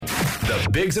The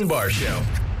Biggs and Bar Show.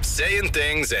 Saying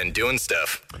things and doing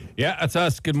stuff. Yeah, that's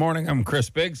us. Good morning. I'm Chris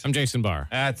Biggs. I'm Jason Barr.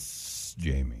 That's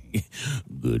Jamie.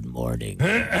 Good morning.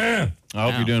 I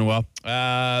hope you're doing well.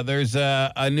 There's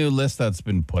a new list that's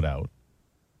been put out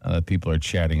that people are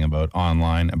chatting about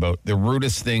online about the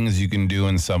rudest things you can do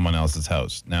in someone else's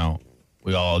house. Now,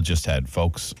 we all just had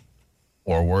folks,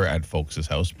 or were at folks'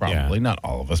 house, probably. Yeah. Not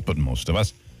all of us, but most of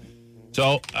us.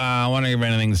 So, I want to hear if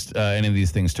any of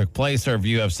these things took place, or if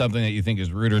you have something that you think is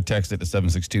rude, or text it to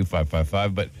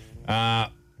 762-555. But, I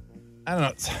don't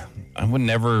know. I would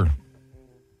never...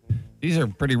 These are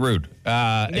pretty rude.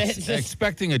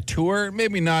 Expecting a tour,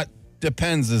 maybe not.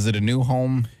 Depends. Is it a new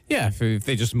home? Yeah, if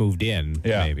they just moved in,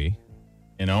 maybe.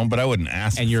 You know, but I wouldn't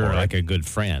ask And you're for like it. a good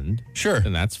friend. Sure.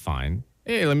 Then that's fine.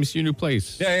 Hey, let me see your new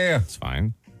place. Yeah. It's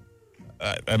fine.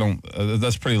 I don't.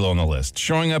 That's pretty low on the list.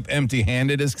 Showing up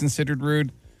empty-handed is considered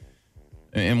rude.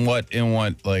 In what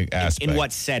like aspect? In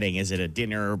what setting? Is it a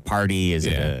dinner party? Is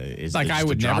it like just I a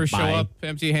would drop never show by? up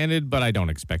empty-handed, but I don't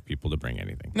expect people to bring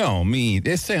anything. No, me.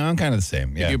 It's same. I'm kind of the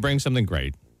same. Yeah. If you bring something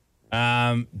great.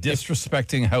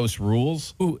 Disrespecting house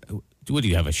rules. Ooh, what do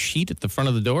you have, a sheet at the front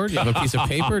of the door? Do you have a piece of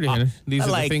paper? These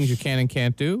are the things you can and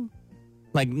can't do?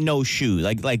 Like no shoe,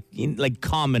 like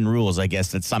common rules, I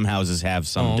guess, that some houses have,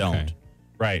 some don't.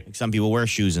 Right. Like some people wear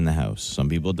shoes in the house, some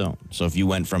people don't. So if you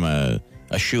went from a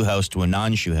shoe house to a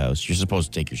non-shoe house, you're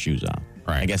supposed to take your shoes off.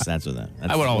 Right. I guess that's what that.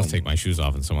 I would always take my shoes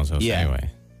off in someone's house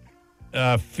anyway.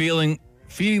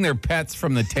 Feeding their pets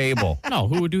from the table. No,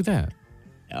 who would do that?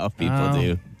 Oh, people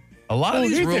do. A lot of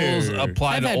these either. rules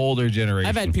apply I've to had- older generations.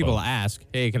 I've had people folks. ask,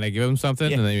 hey, can I give him something?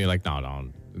 Yeah. And then you're like, no,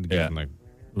 don't. Give Yeah. him like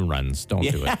runs. Don't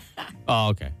do it. Oh,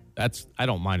 okay. I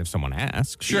don't mind if someone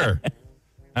asks. Sure.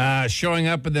 Showing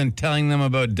up and then telling them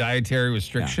about dietary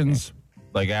restrictions,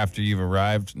 like after you've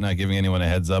arrived, not giving anyone a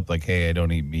heads up, like, hey, I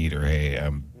don't eat meat, or hey,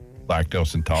 I'm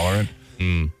lactose intolerant.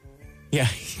 Yeah.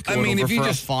 I mean, if you for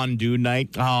just- a fondue night,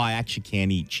 oh, I actually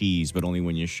can't eat cheese, but only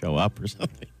when you show up or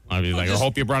something. I'd be like, I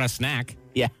hope you brought a snack.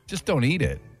 Yeah. Just don't eat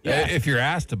it. Yeah. If you're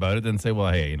asked about it, then say, well,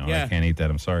 hey, I can't eat that.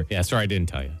 I'm sorry. Yeah, sorry I didn't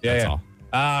tell you. That's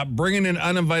all. Bringing an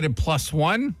uninvited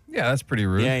 +1. Yeah, that's pretty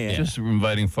rude. Yeah. Just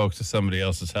inviting folks to somebody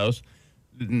else's house.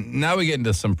 Now we get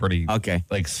into some pretty,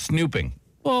 like snooping.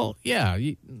 Well, yeah.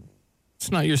 It's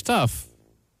not your stuff.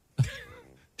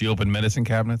 Do you open medicine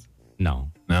cabinets? No.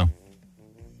 No.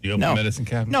 Do you open No. medicine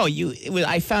cabinets? No,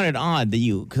 I found it odd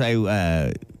that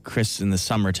because Chris in the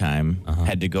summertime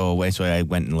had to go away, so I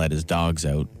went and let his dogs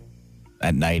out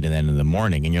at night and then in the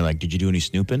morning. And you're like, did you do any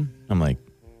snooping? I'm like,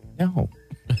 no.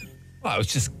 Well, I was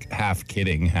just half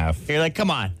kidding, half. You're like, come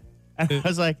on. And I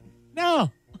was like,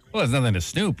 no. Well, there's nothing to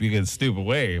snoop. You can snoop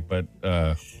away, but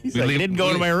He's like, you didn't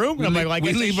go to my room? And I'm like, well, I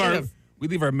guess I should've. We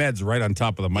leave our meds right on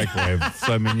top of the microwave.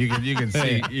 So I mean, you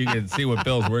can see what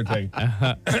pills we're taking.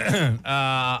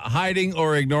 Hiding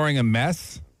or ignoring a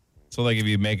mess. So like if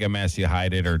you make a mess, you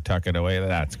hide it or tuck it away.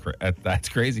 That's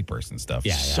crazy person stuff.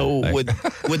 Yeah. So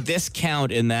would this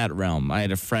count in that realm? I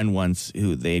had a friend once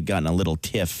who they had gotten a little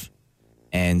tiff.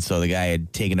 And so the guy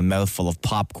had taken a mouthful of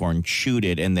popcorn, chewed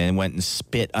it, and then went and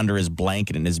spit under his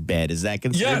blanket in his bed. Is that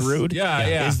considered rude?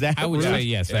 Yeah. Is that I would rude? say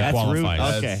yes. That That's rude?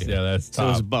 qualifies. Okay. That's So it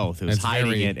was top. both. It was That's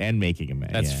hiding very- it and making a mess.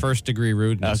 That's first-degree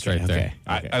rudeness right there.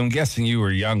 I'm guessing you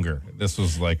were younger. This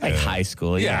was like high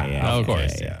school. Yeah, of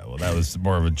course. Yeah. Well, that was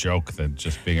more of a joke than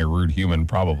just being a rude human,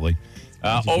 probably.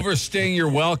 Overstaying your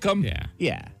welcome. Yeah.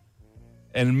 Yeah.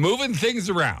 And moving things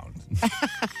around.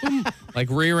 Like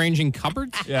rearranging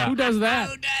cupboards? Yeah. Who does that?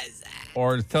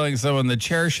 Or telling someone the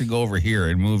chair should go over here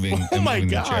and moving, my the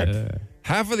God. chair.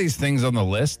 Half of these things on the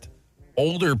list,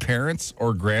 older parents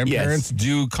or grandparents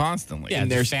do constantly. Yeah,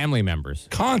 they're family members.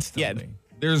 Constantly.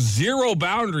 There's zero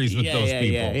boundaries with those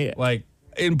people. Yeah. Like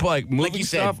moving you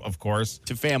said, stuff, of course.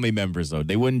 To family members, though.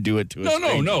 They wouldn't do it to a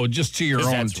stranger. No, just to your 'Cause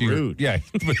own. that's to your, rude. yeah,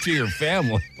 but to your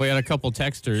family. We had a couple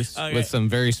texters Okay. with some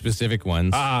very specific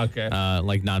ones. Okay.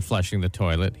 Like not flushing the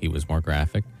toilet. He was more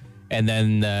graphic. And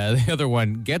then the other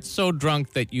one, get so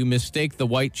drunk that you mistake the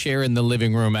white chair in the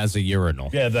living room as a urinal.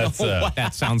 Yeah, that's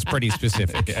That sounds pretty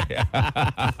specific.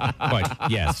 But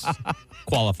yes,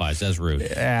 qualifies as rude.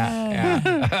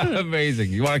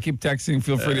 amazing. You want to keep texting?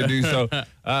 Feel free to do so.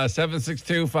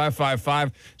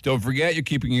 762-555. Don't forget, you're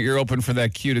keeping your ear open for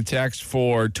that cue to text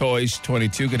for Toys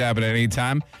 22. Could happen at any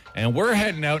time. And we're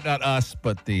heading out, not us,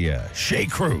 but the Shea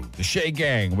crew, the Shea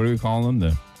gang. What do we call them?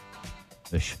 The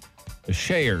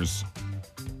Shayers.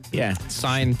 Yeah.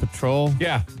 Sign patrol.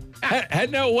 Yeah.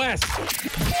 Heading out west.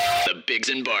 The Biggs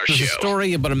and Bar There's a Show.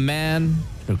 story about a man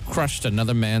who crushed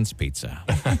another man's pizza.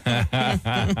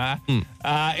 Yeah,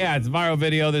 it's a viral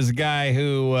video. There's a guy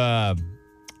who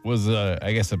was,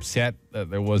 I guess, upset that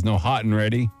there was no hot and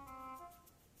ready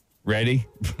ready.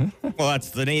 Well,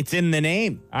 that's the name. It's in the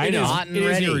name. I It know. is, Hot and it is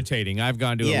ready. irritating. I've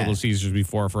gone to a Yeah. Little Caesars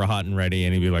before for a hot and ready,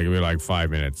 and it'd be like 5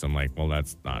 minutes. I'm like, well,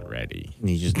 that's not ready.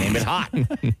 You just name it hot.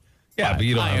 Yeah, but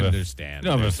you don't I have understand. You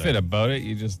don't have a There's fit about it.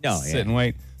 You just No, sit yeah. and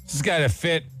wait. This guy had a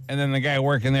fit, and then the guy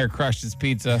working there crushed his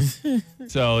pizza.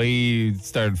 So he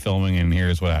started filming, and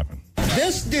here's what happened.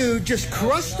 This dude just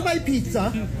crushed my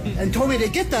pizza and told me to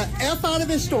get the F out of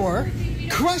his store,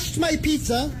 crushed my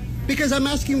pizza because I'm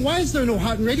asking why is there no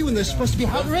hot and ready when there's supposed to be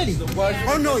hot and ready?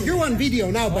 Oh no, you're on video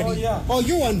now, buddy. Oh,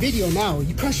 you're on video now.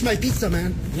 You crushed my pizza,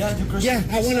 man. Yeah, you crushed Yeah,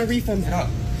 my I want a pizza. refund. Get out.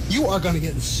 You are going to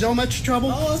get in so much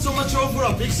trouble. Oh, so much trouble for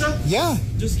a pizza? Yeah,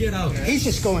 Just get out. he's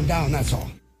just going down, that's all.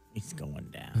 He's going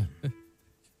down.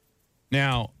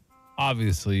 Now,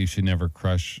 obviously, you should never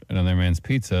crush another man's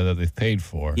pizza that they've paid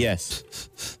for. Yes.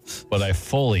 But I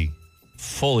fully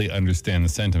understand the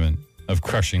sentiment of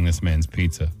crushing this man's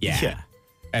pizza. Yeah.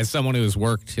 As someone who has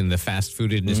worked in the fast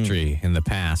food industry in the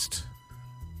past,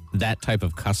 that type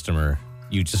of customer,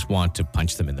 you just want to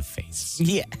punch them in the face.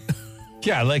 Yeah.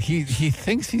 Yeah, like he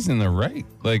thinks he's in the right.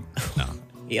 Like,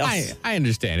 He also- I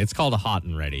understand. It's called a hot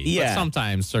and ready. Yeah. But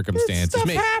sometimes circumstances. Stuff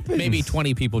happens. Maybe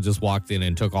 20 people just walked in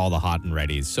and took all the hot and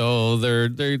readies. So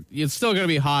it's still going to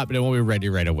be hot, but it won't be ready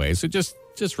right away. So just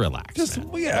relax. man.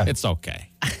 yeah. It's okay.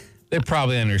 They're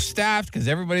probably understaffed because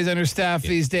everybody's understaffed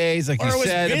these days. Like Or you it was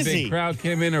said, a busy. big crowd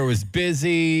came in or was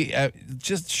busy.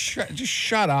 Just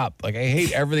shut up. Like I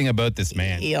hate everything about this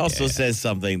man. He also says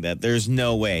something that there's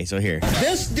no way. So here.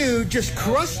 This dude just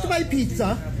crushed my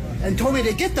pizza and told me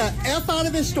to get the F out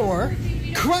of his store,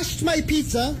 crushed my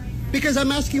pizza because I'm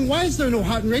asking why is there no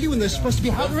hot and ready when there's supposed to be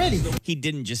hot and ready? He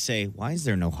didn't just say, why is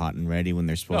there no hot and ready when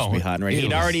they're supposed No, to be hot and ready? it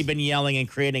He'd was- already been yelling and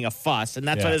creating a fuss, and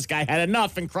that's Yeah. why this guy had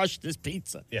enough and crushed his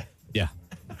pizza. Yeah. Yeah.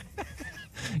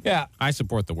 Yeah. I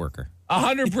support the worker.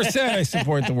 100% I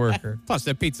support the worker. Plus,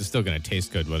 that pizza's still going to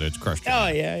taste good whether it's crushed or Oh,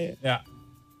 not. yeah. Yeah.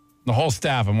 The whole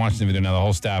staff, I'm watching the video now, the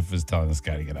whole staff is telling this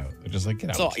guy to get out. They're just like, get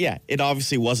out. So, yeah, it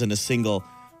obviously wasn't a single,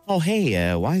 oh,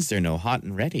 hey, why is there no hot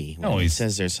and ready? No, When he he's-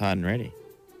 says there's hot and ready.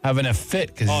 Having a fit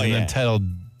because Oh, he's an yeah. entitled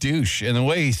douche. And the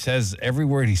way he says, every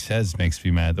word he says makes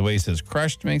me mad. The way he says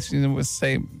crushed makes me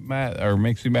say mad, or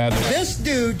makes me mad. This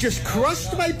dude just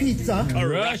crushed my pizza.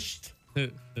 Crushed.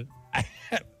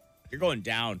 You're going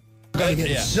down. Gonna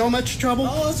get in so much trouble.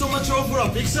 Oh, so much trouble for a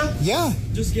pizza? Yeah,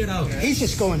 Just get out. he's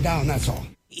just going down, that's all.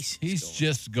 He's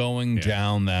just going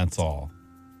down, that's all.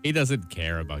 He doesn't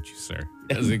care about you, sir.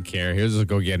 He doesn't care. He'll just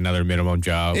go get another minimum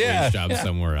job, Yeah, wage job yeah.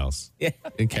 somewhere else. Yeah. He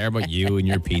didn't care about you and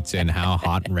your pizza and how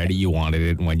hot and ready you wanted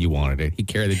it and when you wanted it. He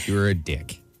cared that you were a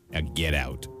dick. Now get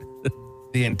out.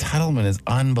 The entitlement is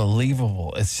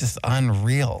unbelievable. It's just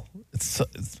unreal.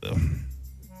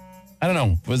 I don't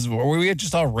know. Were we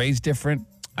just all raised different?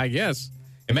 I guess.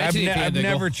 I've, Imagine if he had I've to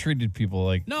never go, treated people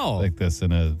like No. this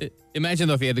in a. Imagine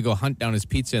though if he had to go hunt down his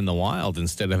pizza in the wild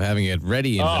instead of having it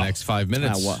ready in the next 5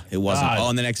 minutes. It wasn't. God. Oh,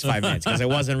 in the next 5 minutes because it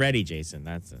wasn't ready, Jason.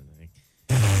 That's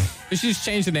We should just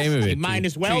change the name of it. might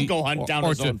as well go hunt down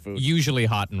his to own food. Usually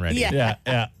hot and ready. Yeah.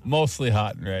 Yeah, mostly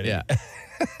hot and ready. Yeah.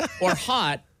 or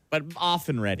hot, but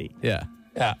often ready. Yeah.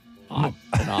 yeah. Hot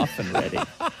and often ready.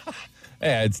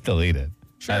 Yeah, I'd still eat it.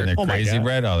 Sure. And the Oh my crazy God.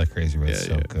 bread. Oh, the crazy bread's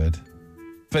so good.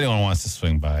 If anyone wants to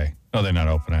swing by, no, they're not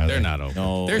open. Are They're they? not open.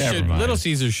 No. There Never should mind. Little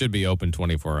Caesars should be open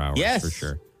 24 hours Yes. for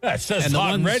sure. Yeah, it says And the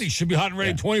hot and ones- ready. Should be hot and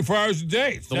ready 24 hours a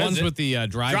day. The ones with the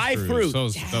drive-throughs, Drive-thru.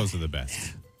 those are the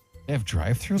best. They have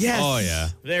drive-throughs. Yes. Oh, yeah.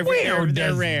 They're Where rare. does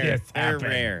They're this happen?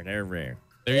 rare. They're rare.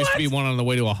 There used to be one on the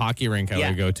way to a hockey rink I Yeah.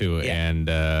 would go to, Yeah. and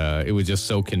it was just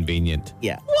so convenient.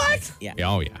 Yeah. What? Yeah. Yeah,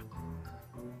 oh, yeah.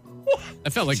 I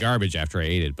felt like garbage after I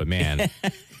ate it, but man,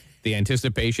 the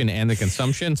anticipation and the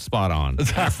consumption, spot on.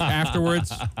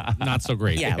 Afterwards, not so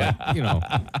great. Yeah, But,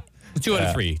 2 out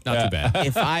of 3, not too bad.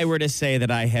 If I were to say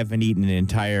that I haven't eaten an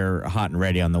entire hot and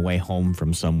ready on the way home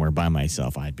from somewhere by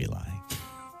myself, I'd be lying.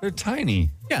 They're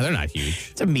tiny. Yeah, they're not huge.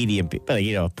 It's a medium, but put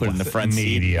it in the front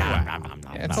medium? seat. Yeah,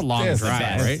 it's a long It's the drive,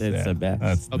 best. right? It's the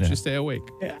best. Helps you stay awake.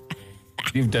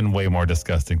 You've done way more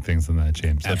disgusting things than that,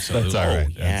 James. That's all right.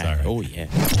 That's all right. Oh, yeah.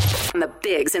 On the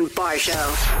Biggs and Bar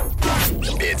Show.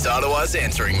 It's Ottawa's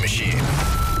answering machine.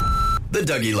 The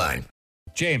Dougie Line.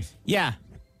 James, Yeah.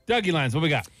 Dougie lines. What we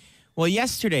got? Well,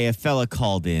 yesterday a fella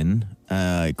called in.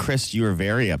 Chris, you were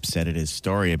very upset at his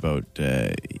story about.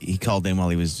 He called in while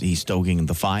he's stoking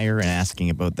the fire and asking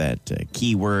about that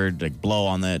keyword, like blow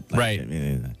on that. Right.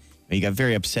 He got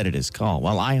very upset at his call.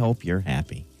 Well, I hope you're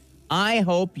happy. I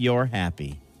hope you're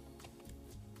happy.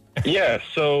 Yeah,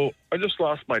 so I just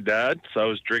lost my dad, so I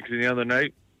was drinking the other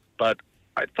night, but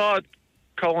I thought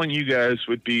calling you guys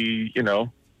would be,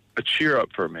 a cheer up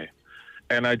for me.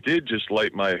 And I did just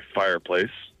light my fireplace,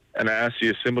 and I asked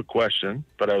you a simple question,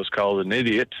 but I was called an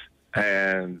idiot.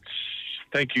 And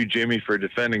thank you, Jimmy, for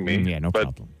defending me. Yeah, no but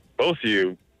problem. both of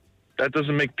you, that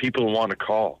doesn't make people want to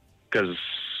call because,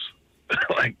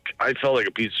 like, I felt like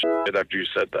a piece of shit after you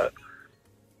said that.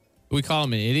 We call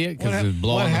him an idiot because he's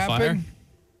blowing the fire.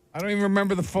 I don't even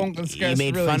remember the phone. He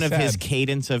made fun of his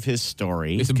cadence of his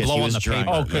story. He's because he blowing was the drunk.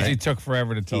 paper. Oh, because he took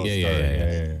forever to tell a story.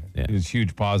 Yeah. There was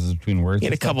huge pauses between words. He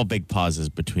had a and stuff. couple big pauses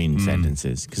between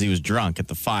sentences because he was drunk at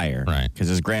the fire. Right. Because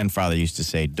his grandfather used to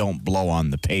say, "Don't blow on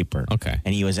the paper." Okay.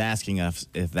 And he was asking us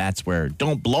if that's where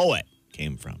 "Don't blow it"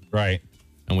 came from. Right.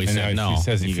 And we And said now no. he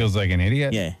says he feels like an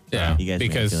idiot. Yeah. Yeah, You guys made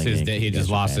because him feel like he you just guys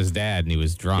were lost bad. his dad and he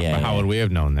was drunk. Yeah, But how yeah. would we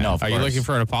have known that? No, of Are you course. looking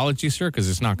for an apology, sir? Because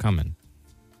it's not coming.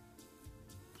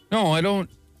 No, I don't.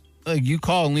 Like, you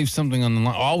call and leave something on the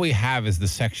line. All we have is the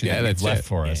section that that's you've left it.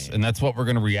 for us, and that's what we're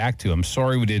going to react to. I'm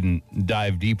sorry we didn't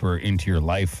dive deeper into your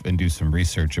life and do some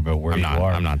research about where you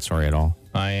are. I'm not sorry at all.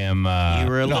 I am. You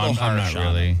were a no, little I'm harsh not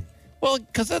on really. him. Well,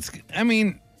 because that's. I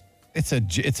mean, it's a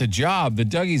job. The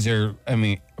Dougies are. I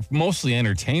mean, mostly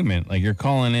entertainment. Like, you're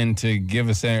calling in to give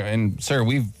us. And sir,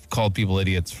 we've called people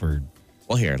idiots for.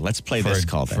 Well, here, let's play this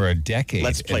call then. for a decade.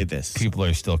 Let's play and this. People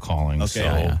are still calling. Okay, so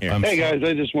yeah. Here. I'm Hey guys,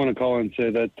 I just want to call and say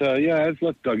that I've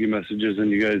left Dougie messages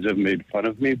and you guys have made fun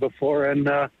of me before, and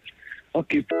I'll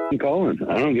keep calling.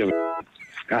 I don't give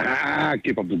a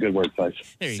keep up the good work, guys.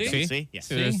 There you go. See? See? Yeah.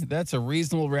 See, that's a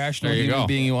reasonable, rational There you human go.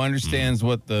 being who understands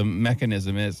what the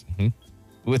mechanism is.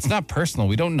 Well, it's not personal.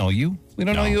 We don't know you. We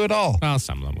don't know you at all. Well,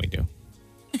 some of them we do.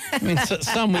 I mean,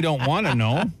 some we don't want to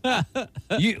know.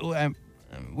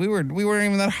 We weren't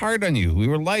even that hard on you. We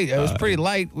were light. I was pretty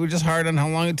light. We were just hard on how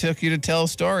long it took you to tell a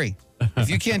story. If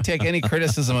you can't take any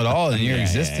criticism at all in your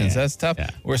existence, that's tough. Yeah.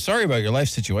 We're sorry about your life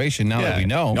situation now that we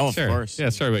know. No, of Sure. course. Yeah,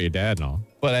 sorry about your dad and all.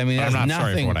 But I mean, I'm that's not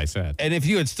sorry nothing. for what I said. And if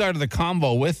you had started the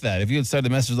combo with that, if you had started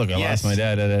the message, look, I Yes. lost my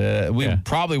dad, we Yeah.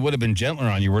 probably would have been gentler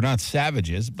on you. We're not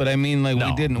savages, but I mean, like, No,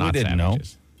 we didn't not know.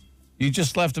 savages. You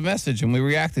just left a message and we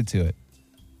reacted to it.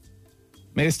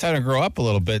 Maybe it's time to grow up a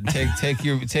little bit and take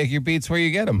your beats where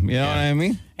you get them. You know what I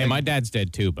mean? Hey, my dad's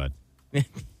dead too, but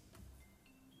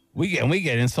We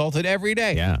get insulted every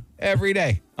day. Yeah. Every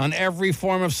day on every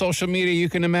form of social media you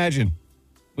can imagine.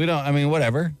 We don't. I mean,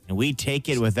 whatever. And we take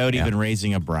it without even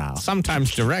raising a brow.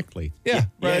 sometimes directly. Yeah,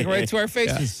 right, yeah, right yeah. to our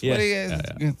faces. Yeah, What do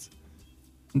you, it's-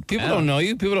 people don't know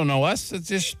you. People don't know us. It's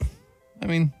just, I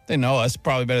mean, they know us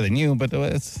probably better than you, but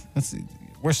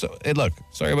we're so. Hey, look,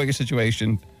 sorry about your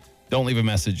situation. Don't leave a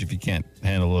message if you can't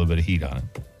handle a little bit of heat on it.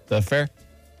 Is that fair?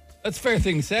 That's a fair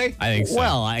thing to say. I think so.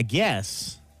 Well, I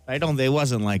guess. It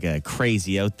wasn't like a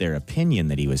crazy out there opinion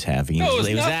that he was having. No, it was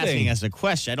he was nothing. asking us a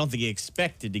question. I don't think he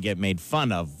expected to get made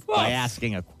fun of by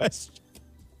asking a question.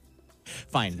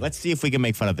 Fine. Let's see if we can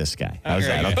make fun of this guy. How's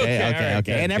that? Okay. all right,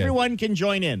 good, And good. everyone can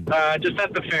join in. Just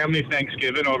at the family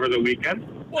Thanksgiving over the weekend.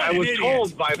 I was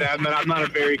told by them that I'm not a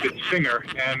very good singer,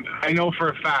 and I know for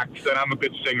a fact that I'm a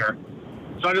good singer.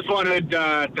 So I just wanted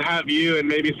to have you and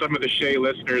maybe some of the Shay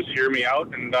listeners hear me out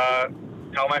and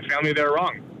tell my family they're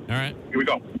wrong. All right. Here we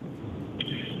go.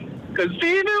 'Cause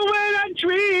even when I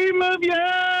dream of you,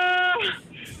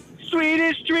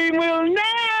 sweetest dream will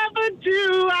never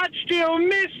do. I still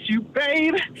miss you,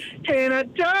 babe, and I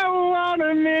don't want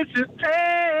to miss a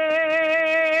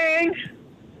thing.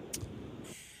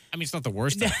 I mean, it's not the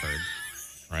worst I've heard,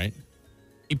 right?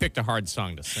 He picked a hard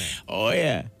song to sing. Oh,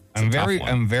 yeah. I'm tough one.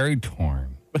 I'm very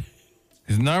torn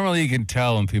because normally you can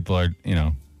tell when people are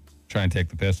trying to take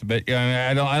the piss a bit. Yeah,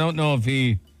 I mean, I don't know if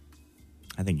he.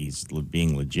 I think he's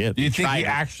being legit. Do you think he tried.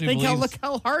 actually Think believes? look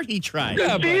how hard he tried.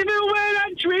 Yeah, but- Even when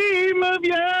I dream of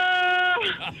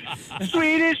you,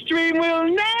 sweetest dream will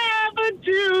never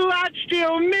do. I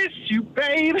still miss you,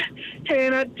 babe,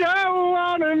 and I don't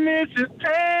want to miss a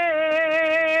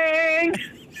thing.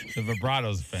 The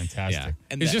vibrato's fantastic. Yeah.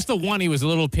 And It's that- just the one he was a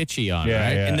little pitchy on, Yeah,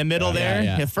 right? yeah. In the middle there,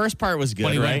 yeah. the first part was When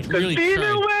good, he right? went really Even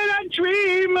tried. when I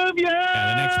dream of you, Yeah,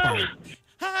 the next part.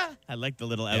 I like the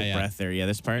little out yeah. breath there. Yeah,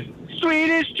 this part.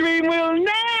 sweetest dream will never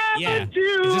Yeah. do.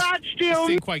 He just I still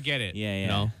didn't quite get it. Yeah, yeah.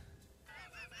 No?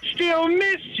 still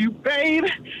miss you, babe,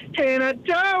 and I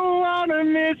don't want to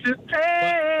miss a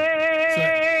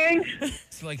thing.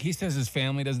 So, like, he says his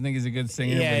family doesn't think he's a good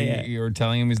singer, Yeah, but yeah. you're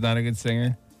telling him he's not a good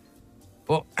singer.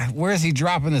 Well, where is he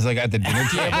dropping this? Like at the dinner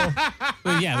table?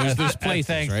 Well, yeah, there's At places,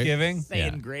 right? Thanksgiving?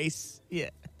 Saying Yeah. grace. Yeah.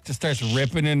 Just starts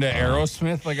ripping into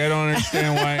Aerosmith. Like, I don't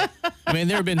understand why. I mean,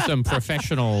 there have been some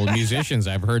professional musicians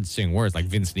I've heard sing words, like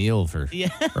Vince Neil for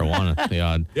one, the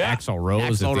odd Axl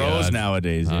Rose Axl at the Rose odd,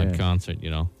 nowadays. odd Yeah. concert,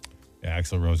 Yeah,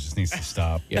 Axl Rose just needs to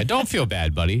stop. Yeah, don't feel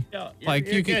bad, buddy.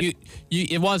 you're good.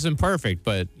 It wasn't perfect,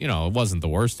 but it wasn't the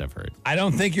worst I've heard. I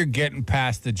don't think you're getting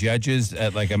past the judges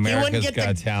at like America's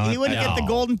Got Talent. He wouldn't get the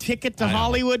golden ticket to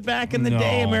Hollywood back in the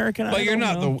day, American Idol.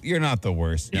 But you're not the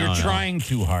worst. You're trying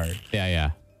too hard.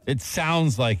 Yeah. It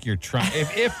sounds like you're trying.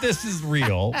 If this is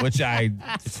real, which I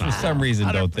for some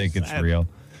reason don't think it's real,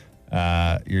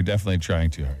 you're definitely trying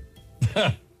too hard.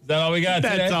 Is that all we got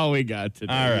today? That's all we got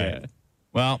today. All right.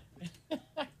 Well,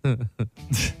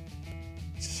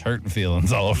 just hurting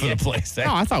feelings all over the place.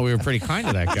 No, I thought we were pretty kind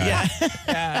to that guy.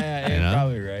 Yeah, you're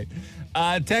probably right.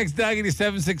 Text Dougie to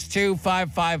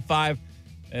 762-555.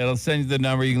 It'll send you the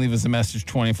number. You can leave us a message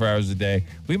 24 hours a day.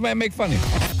 We might make fun of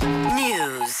you.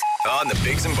 News. On the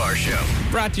Biggs and Bar Show.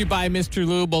 Brought to you by Mr.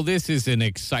 Lube. Well, this is an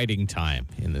exciting time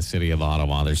in the city of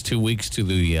Ottawa. There's 2 weeks to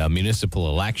the municipal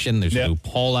election. There's a new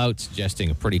poll out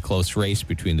suggesting a pretty close race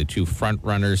between the two front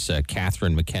runners,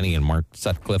 Catherine McKenney and Mark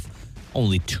Sutcliffe.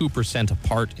 Only 2%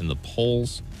 apart in the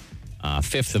polls.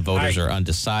 Fifth of voters are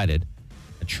undecided.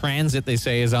 Transit, they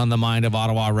say, is on the mind of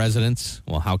Ottawa residents.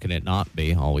 Well, how can it not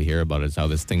be? All we hear about is how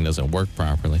this thing doesn't work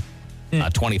properly.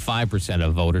 25%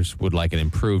 of voters would like an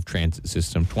improved transit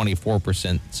system.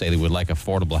 24% say they would like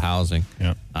affordable housing.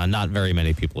 Yep. Not very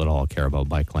many people at all care about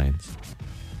bike lanes,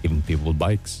 even people with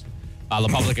bikes. The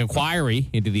public inquiry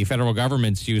into the federal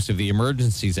government's use of the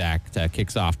Emergencies Act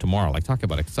kicks off tomorrow. Like, talk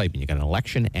about excitement. You got an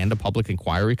election and a public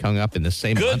inquiry coming up in the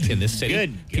same month in this city.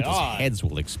 Good People's God. heads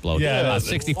will explode. Yeah,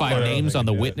 65 names on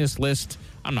the witness list.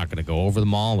 I'm not going to go over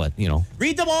them all, but,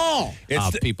 Read them all.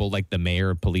 people like the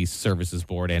mayor, police services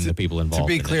board, and the people involved. To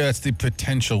be in clear, it. that's the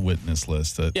potential witness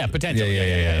list. Potential.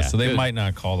 Yeah. So they Good. might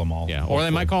not call them all. Yeah, or they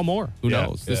might call more. Who Yeah,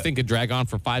 knows? This yeah. thing could drag on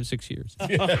for 5-6 years.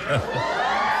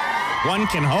 One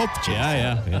can hope.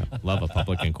 Yeah. Love a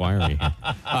public inquiry.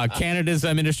 Canada's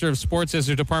Minister of Sports says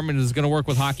their department is going to work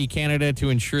with Hockey Canada to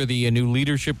ensure the new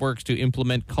leadership works to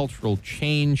implement cultural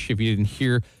change. If you didn't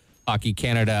hear, Hockey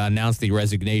Canada announced the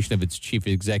resignation of its chief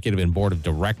executive and board of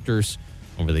directors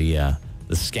over the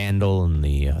scandal and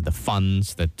the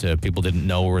funds that people didn't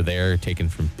know were there, taken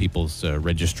from people's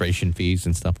registration fees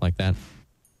and stuff like that.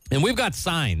 And we've got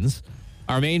signs.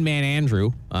 Our main man,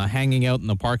 Andrew, hanging out in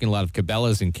the parking lot of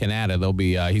Cabela's in Canada.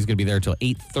 He's going to be there until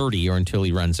 8:30 or until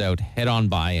he runs out. Head on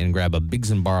by and grab a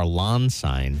Biggs and Bar lawn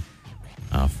sign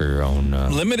for your own.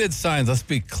 Limited signs, let's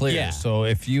be clear. Yeah. So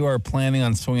if you are planning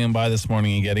on swinging by this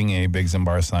morning and getting a Biggs and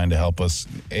Bar sign to help us,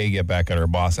 A, get back at our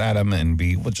boss, Adam, and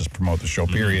B, we'll just promote the show,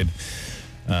 period.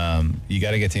 You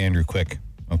got to get to Andrew quick,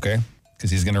 okay?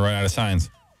 Because he's going to run out of signs.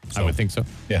 I would think so.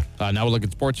 Yeah. Now we'll look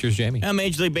at sports. Here's Jamie.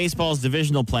 Major League Baseball's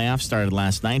divisional playoffs started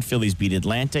last night. Phillies beat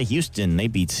Atlanta. Houston, they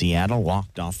beat Seattle.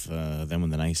 Walked off them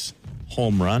with a nice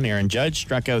home run. Aaron Judge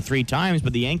struck out 3 times,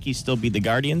 but the Yankees still beat the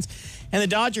Guardians. And the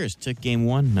Dodgers took game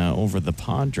 1 over the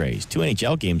Padres. 2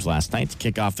 NHL games last night to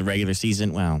kick off the regular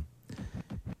season. Well,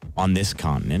 on this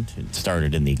continent. It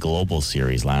started in the Global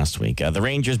Series last week. The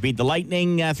Rangers beat the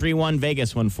Lightning 3-1.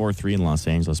 Vegas won 4-3 in Los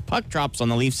Angeles. Puck drops on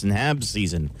the Leafs and Habs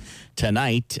season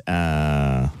tonight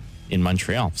in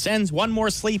Montreal. Sends one more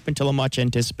sleep until a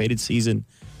much-anticipated season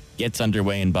gets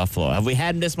underway in Buffalo. Have we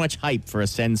had this much hype for a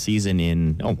Sens season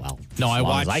in, No, I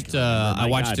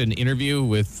watched an interview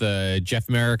with Jeff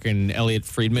Merrick and Elliot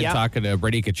Friedman talking to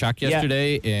Brady Tkachuk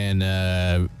yesterday,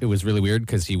 and it was really weird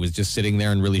because he was just sitting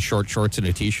there in really short shorts and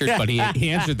a T-shirt, but he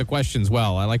answered the questions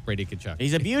well. I like Brady Tkachuk.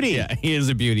 He's a beauty. Yeah, he is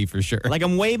a beauty for sure. I like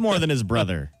him way more than his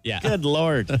brother. Yeah. Good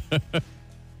Lord.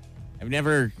 I've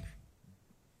never...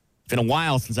 It's been a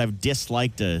while since I've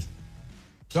disliked a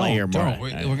player more.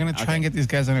 We're going to try and get these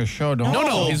guys on our show.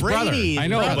 No, his Brady, brother. I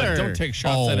know, brother. but don't take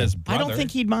shots at his brother. I don't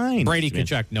think he'd mind. Brady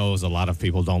Tkachuk knows a lot of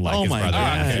people don't like his my brother.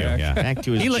 God. Matthew. Yeah. Back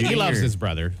to his He junior. loves his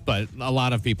brother, but a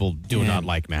lot of people do not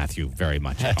like Matthew very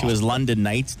much. Back at to all. his London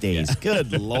Knights days.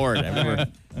 Good Lord.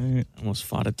 I almost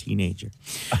fought a teenager.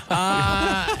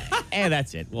 And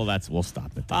that's it. Well, we'll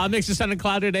stop it there. Mix of sun and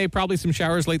cloud today. Probably some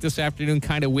showers late this afternoon.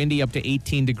 Kind of windy, up to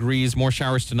 18 degrees. More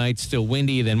showers tonight, still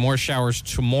windy. Then more showers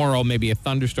tomorrow. Maybe a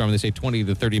thunderstorm. They say 20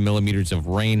 to 30 millimeters of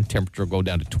rain. Temperature will go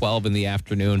down to 12 in the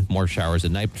afternoon. More showers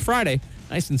at night. Friday,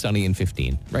 nice and sunny and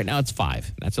 15. Right now it's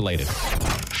 5. That's the latest.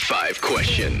 5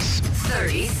 questions.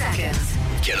 30 seconds.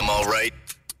 Get them all right,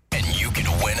 and you can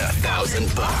win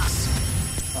 $1,000.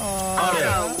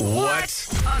 What?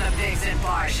 On the Biggs and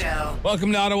Bar Show.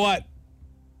 Welcome to OttaWHAT,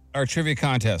 our trivia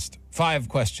contest. 5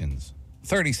 questions,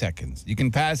 30 seconds. You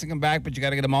can pass and come back, but you got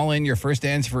to get them all in. Your first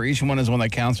answer for each one is one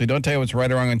that counts. We don't tell you what's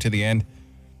right or wrong until the end.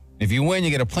 If you win,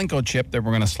 you get a Plinko chip that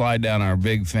we're going to slide down our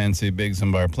big, fancy Biggs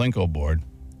and Bar Plinko board,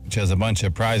 which has a bunch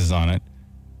of prizes on it,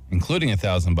 including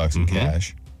 $1,000 in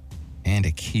cash and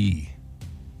a key.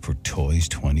 for Toys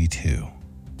 22.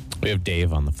 We have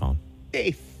Dave on the phone.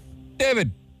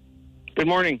 David, Good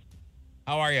morning.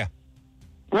 how are you?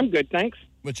 I'm good, thanks.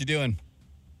 What you doing?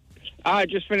 I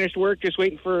just finished work, just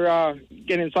waiting for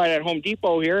getting inside at Home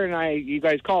Depot here, and you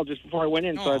guys called just before I went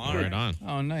in. So All right, on.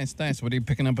 Oh, nice. What are you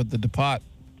picking up at the depot?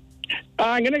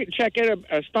 I'm gonna check out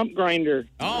a stump grinder.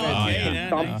 yeah.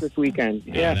 Stump this weekend.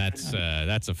 Yeah, Yeah.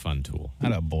 that's a fun tool.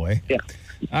 Not a boy. Yeah.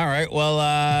 All right.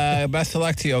 Well, best of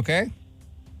luck to you, okay?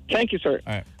 Thank you, sir.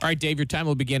 All right, Dave, your time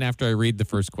will begin after I read the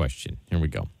first question. Here we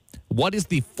go. What is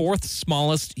the fourth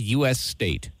smallest U.S.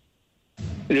 state?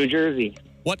 New Jersey.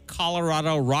 What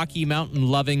Colorado Rocky Mountain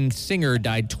loving singer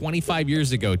died 25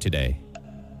 years ago today?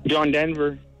 John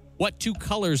Denver. What two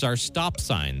colors are stop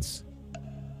signs?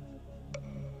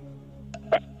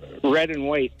 Red and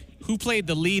white. Who played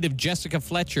the lead of Jessica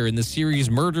Fletcher in the series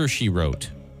Murder, She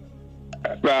Wrote?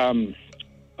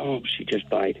 She just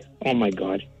died. Oh, my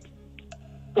God.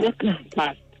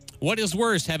 Pass. What is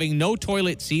worse, having no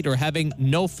toilet seat or having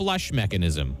no flush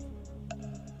mechanism?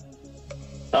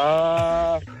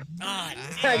 No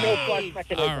flush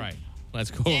mechanism. All right, let's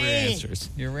go over your answers.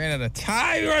 You ran out of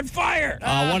time. You're on fire.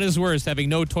 What is worse, having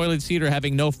no toilet seat or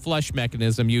having no flush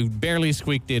mechanism? You barely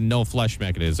squeaked in no flush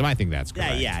mechanism. I think that's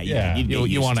correct. Yeah.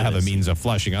 You want to have a means of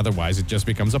flushing, otherwise it just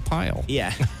becomes a pile.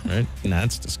 Yeah. Right? And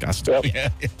that's disgusting.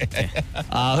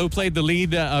 Who played the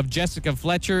lead of Jessica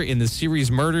Fletcher in the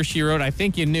series Murder, She Wrote? I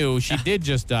think you knew. She did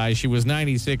just die. She was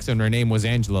 96 and her name was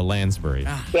Angela Lansbury.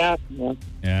 Yeah.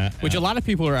 Which a lot of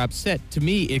people are upset. To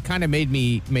me, it kind of made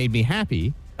me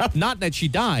happy. Not that she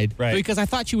died, Right. because I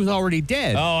thought she was already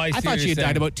dead. Oh, I see thought what she you're had died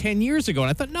saying. about 10 years ago. And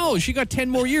I thought, no, she got 10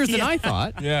 more years than I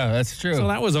thought. Yeah, that's true. So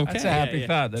that was okay. That's a happy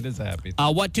thought. That is a happy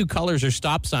thought. What two colors are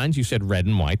stop signs? You said red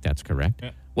and white. That's correct.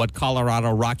 Yeah. What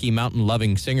Colorado Rocky Mountain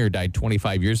loving singer died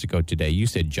 25 years ago today? You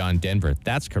said John Denver.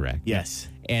 That's correct. Yes.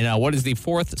 And what is the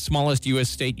fourth smallest U.S.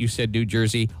 state? You said New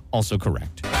Jersey. Also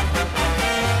correct.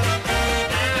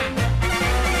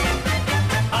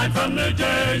 I'm from New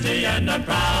Jersey and I'm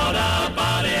proud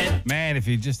about it. Man, if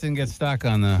you just didn't get stuck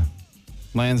on the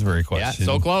Lansbury question. Yeah,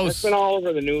 so It's close. been all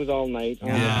over the news all night.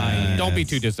 Don't be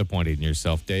too disappointed in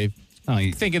yourself, Dave. Oh,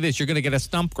 you- Think of this. You're going to get a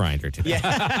stump grinder today.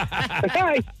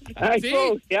 I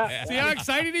suppose. Yeah. See how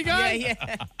excited he got?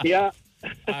 Yeah.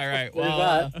 All right.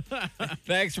 Well,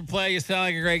 thanks for playing. You sound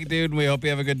like a great dude, and we hope you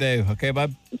have a good day. Okay,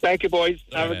 bud? Thank you, boys.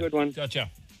 Have a good one. Ciao, ciao.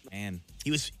 Man, he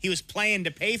was playing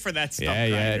to pay for that stump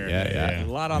Yeah. grinder.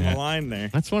 A lot on the line there.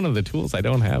 That's one of the tools I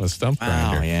don't have, a stump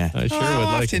grinder. yeah. I sure How would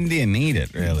like often do you need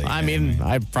it, really? I mean,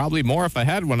 I probably more if I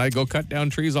had one. I'd go cut down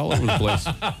trees all over the place.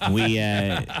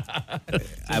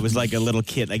 I was like a little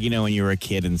kid, like, when you were a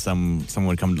kid and someone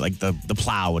would come, like the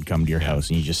plow would come to your house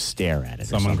and you just stare at it.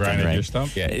 Someone grinded right? your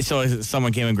stump? Yeah. So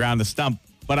someone came and ground the stump,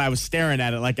 but I was staring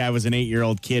at it like I was an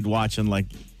 8-year-old kid watching, like,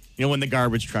 when the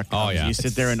garbage truck comes. Oh, yeah. You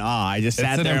sit there in awe. I just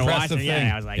sat an there and watched impressive it. thing.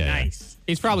 Yeah, I was like, Yeah, yeah. nice.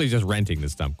 He's probably just renting the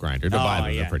stump grinder. To buy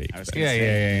them, they're pretty I was expensive. gonna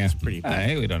Yeah, say, yeah. It's pretty.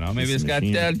 Hey, we don't know. Maybe It's it's a got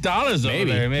machine. dollars over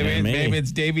Maybe. there. Maybe, Yeah, maybe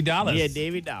it's Davy Dollars. Yeah,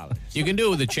 Davy Dollar. You can do it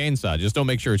with a chainsaw. Just don't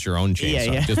make sure it's your own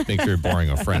chainsaw. yeah. Just make sure you're boring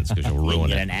a friend's because you'll You can ruin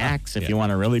get it. an axe if Yeah. you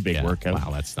want a really big Yeah. workout.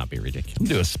 Wow, let's not be ridiculous.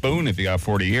 Do a spoon if you got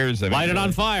 40 years. I mean, Light it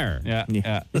on fire. Yeah,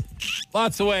 yeah.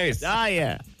 Lots of ways. Ah,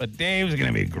 yeah. But Dave's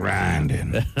going to be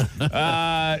grinding. Man,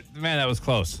 that was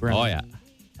close. Oh, yeah.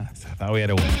 I thought we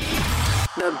had a win.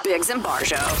 The Biggs and Bar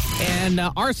Show. And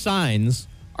our signs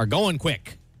are going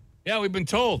quick. Yeah, we've been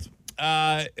told.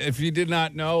 If you did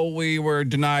not know, we were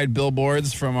denied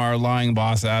billboards from our lying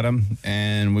boss, Adam,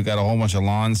 and we got a whole bunch of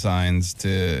lawn signs to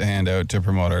hand out to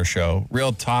promote our show.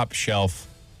 Real top shelf,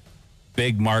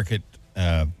 big market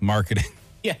marketing.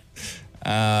 Yeah.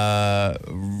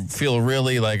 Feel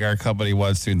really like our company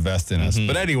wants to invest in us.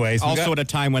 But anyways, we Also got- at a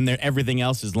time when everything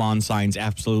else is lawn signs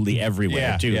absolutely everywhere,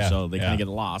 Yeah, too. yeah, So they kind yeah. of get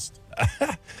lost.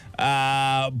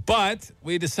 But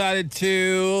we decided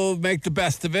to make the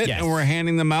best of it, Yes. and we're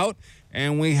handing them out.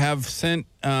 And we have sent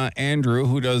Andrew,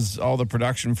 who does all the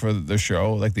production for the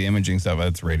show, like the imaging stuff.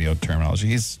 That's radio terminology.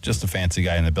 He's just a fancy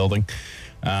guy in the building.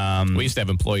 We used to have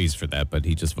employees for that, but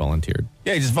he just volunteered.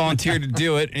 Yeah, he just volunteered to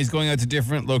do it. And he's going out to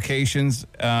different locations.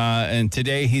 And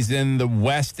today he's in the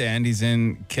West End. He's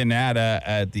in Canada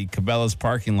at the Cabela's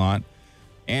parking lot.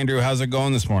 Andrew, how's it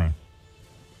going this morning?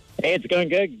 Hey, it's going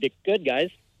good. Good, guys.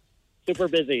 Super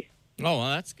busy. Oh, well,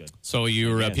 that's good. So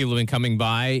people have been coming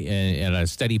by at a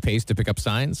steady pace to pick up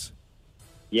signs?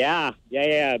 Yeah.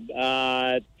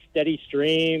 Steady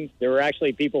stream. There were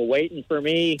actually people waiting for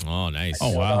me. Oh, nice.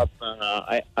 Oh, wow.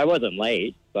 I wasn't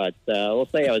late, but we'll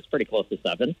say I was pretty close to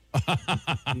 7.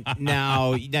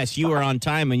 Now, yes, you were on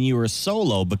time and you were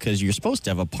solo because you're supposed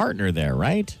to have a partner there,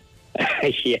 right?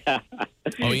 Yeah.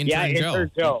 Oh, intern yeah, Joe.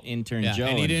 intern Joe. Intern Yeah, Joe.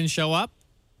 and he didn't show up?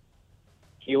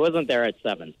 He wasn't there at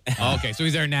 7. Oh, okay, so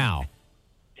he's there now.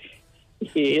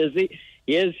 He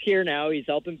is here now. He's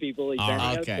helping people. He's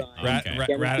handing okay. out signs,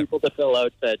 getting people to fill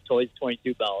out the Toys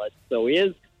 22 ballots. So he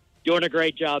is doing a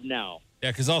great job now.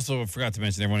 Yeah, because also I forgot to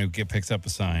mention everyone who picks up a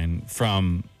sign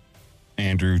from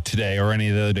Andrew today or any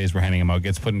of the other days we're handing them out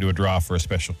gets put into a draw for a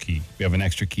special key. We have an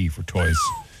extra key for Toys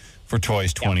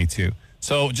 22. Yep.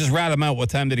 So just rat him out. What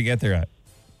time did he get there at?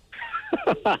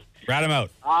 Rat him out.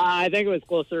 I think it was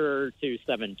closer to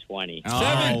 7:20.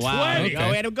 Oh, wow.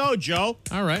 Okay. Way to go, Joe.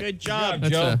 All right. Good job,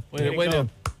 Joe.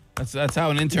 That's how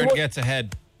an intern gets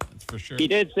ahead. That's for sure. He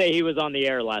did say he was on the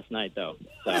air last night, though.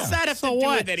 So. What's that have to do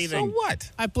with anything? So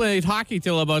what? I played hockey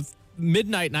till about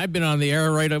midnight, and I've been on the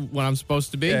air right when I'm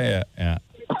supposed to be. Yeah.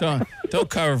 Don't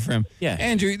cover for him. Yeah.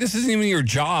 Andrew, this isn't even your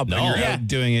job. No. And you're Yeah. out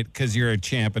doing it because you're a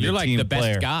champ and You're a like team the best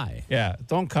player. guy. Yeah.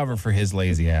 Don't cover for his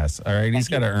lazy ass. All right. He's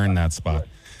got to earn that spot.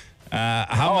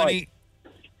 How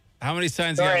many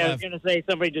signs Sorry, you I got was left? going to say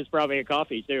somebody just brought me a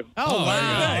coffee, too. Oh,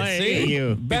 wow. See?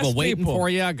 You. People Best waiting people. for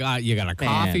you. You got a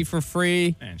coffee Man. for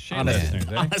free. Man, Shane listeners,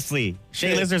 eh? Honestly,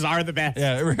 Shane listeners are the best.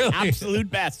 Yeah, really. Absolute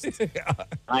best.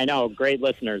 I know. Great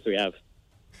listeners we have.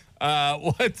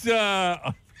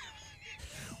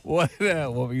 What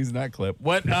we'll use that clip.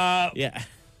 Yeah.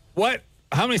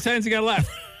 How many signs you got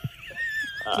left?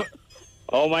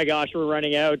 Oh, my gosh, we're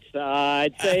running out.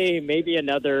 I'd say maybe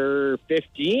another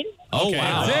 15. Oh, Okay,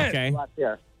 wow. that's it. Okay. Left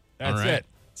here. That's All right. it.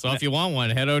 So if you want one,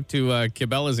 head out to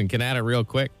Cabela's in Canada real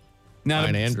quick. Now,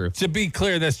 Fine, Andrew. to be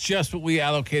clear, that's just what we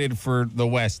allocated for the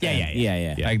West End.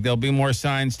 Yeah. Like there'll be more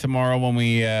signs tomorrow when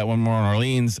we're in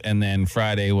Orleans, and then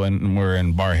Friday when we're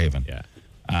in Barhaven. Yeah.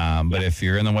 But if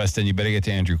you're in the West End, you better get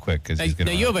to Andrew quick because he's Now,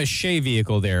 gonna. you have a Shea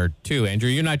vehicle there, too, Andrew.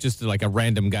 You're not just like a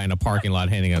random guy in a parking lot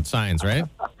handing out signs, right?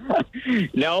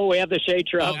 No, we have the shade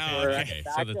truck. Oh, We're okay. at the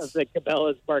So back that's- of the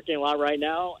Cabela's parking lot right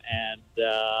now. And,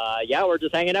 we're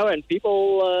just hanging out. And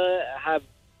people have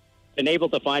been able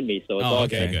to find me. So it's all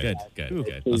okay. Good.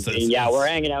 Yeah, we're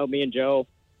hanging out, me and Joe.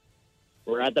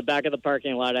 We're at the back of the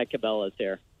parking lot at Cabela's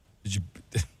here. Did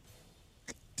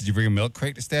you bring a milk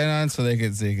crate to stand on so they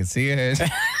could see it?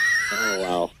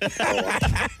 Oh, wow.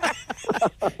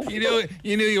 you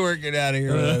knew you weren't getting out of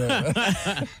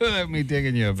here without me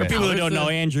digging you a bit. For people who don't know,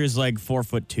 Andrew's like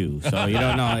 4'2", so you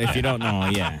don't know. If you don't know,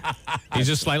 yeah, He's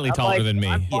just slightly I'm taller than me.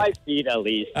 I'm 5 feet at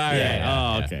least. All right.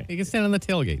 Oh, okay. You can stand on the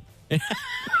tailgate.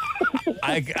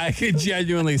 I could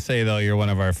genuinely say though you're one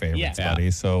of our favorites, Yeah.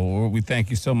 buddy. So we thank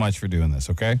you so much for doing this.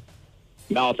 Okay.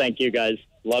 No, thank you, guys.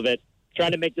 Love it.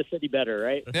 Trying to make the city better,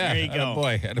 right? Yeah, There you go.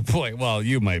 Boy. Well,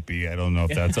 you might be. I don't know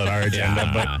if that's on our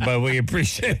agenda, but we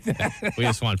appreciate that. We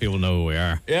just want people to know who we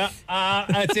are. Yeah,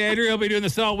 that's Andrew. He'll be doing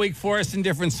this all week for us in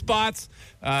different spots.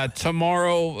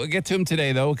 Tomorrow, we'll get to him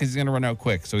today though because he's going to run out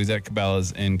quick. So he's at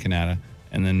Cabela's in Canada,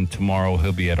 and then tomorrow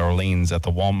he'll be at Orleans at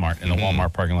the Walmart in the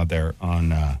Walmart parking lot there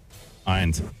on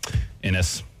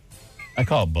Innis. I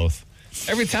call it both.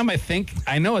 Every time I think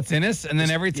I know it's Innis, and then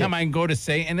every time I go to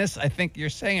say Innis, I think you're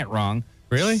saying it wrong.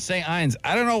 Really? Say Ines.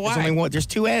 I don't know why. There's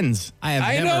two N's.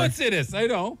 I know it's Innis. I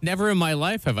know. Never in my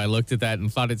life have I looked at that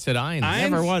and thought it said Ines.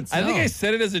 Never once. I think No. I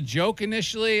said it as a joke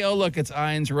initially. Oh, look, it's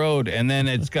Ines Road. And then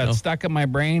it's got stuck in my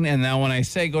brain. And now when I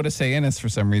go to say Innis for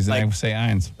some reason, I say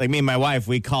Ines. Like me and my wife,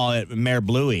 we call it Mare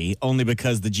Bluey only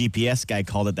because the GPS guy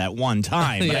called it that one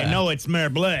time. But I know it's Mare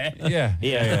Bleu. Yeah.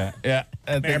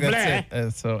 I think that's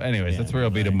it. So anyways, that's where he'll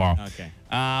be tomorrow. Okay.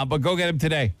 But go get him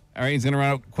today. All right, he's going to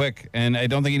run out quick. And I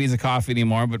don't think he needs a coffee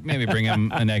anymore, but maybe bring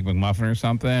him an Egg McMuffin or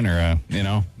something or a,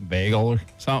 bagel or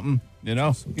something,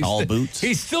 Tall boots.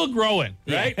 He's still growing,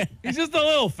 right? He's just a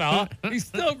little fella. He's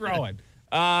still growing.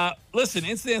 Listen,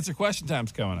 instant answer question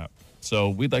time's coming up. So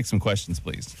we'd like some questions,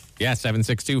 please. Yeah,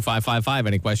 762-555.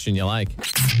 Any question you like.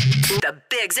 The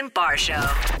Biggs and Bar Show.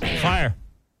 Fire.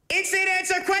 Instant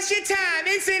answer question time.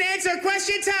 Instant answer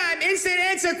question time. Instant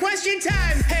answer question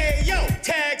time. Hey, yo,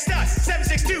 text us.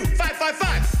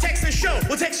 762-555. Text the show.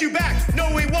 We'll text you back.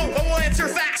 No, we won't, but we'll answer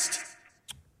fast.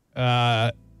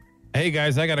 Hey,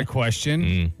 guys, I got a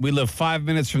question. We live 5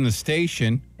 minutes from the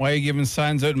station. Why are you giving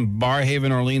signs out in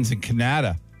Barhaven, Orleans, and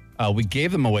Canada? We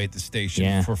gave them away at the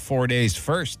station for 4 days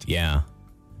first. Yeah.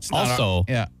 Also,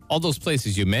 all those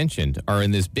places you mentioned are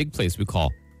in this big place we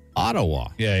call Ottawa.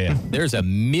 Yeah. There's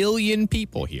 1 million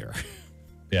people here.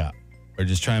 Yeah. We're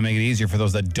just trying to make it easier for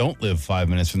those that don't live 5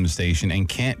 minutes from the station and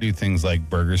can't do things like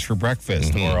burgers for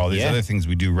breakfast or all these other things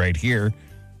we do right here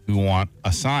who want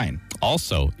a sign.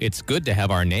 Also, it's good to have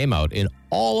our name out in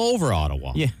all over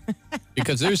Ottawa. Yeah.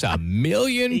 Because there's 1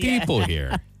 million people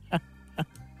here.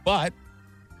 But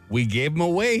We gave them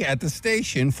away at the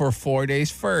station for 4 days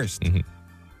first.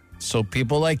 So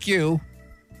people like you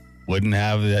wouldn't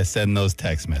have to send those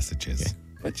text messages.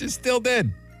 But you still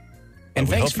did. And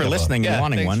thanks for listening and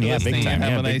wanting one. Yeah, big time.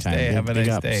 Have a nice day. Have a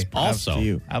nice day.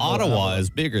 Also, Ottawa is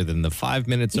bigger than the 5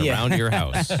 minutes around your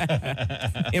house.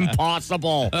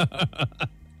 Impossible.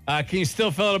 Can you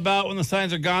still fill it about when the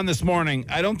signs are gone this morning?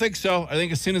 I don't think so. I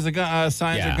think as soon as the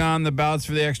signs are gone, the ballots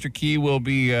for the extra key will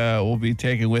be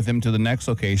taken with him to the next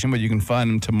location. But you can find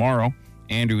them tomorrow.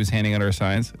 Andrew is handing out our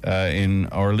signs in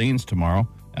Orleans tomorrow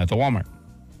at the Walmart.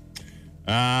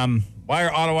 Why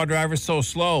are Ottawa drivers so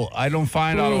slow? I don't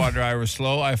find Ottawa drivers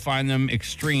slow. I find them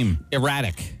extreme.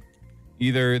 Erratic.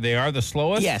 Either they are the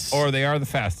slowest or they are the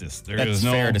fastest. That's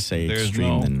fair to say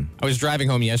extreme. I was driving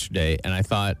home yesterday, and I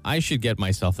thought I should get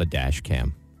myself a dash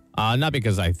cam. Not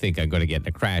because I think I'm going to get in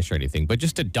a crash or anything, but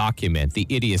just to document the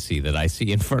idiocy that I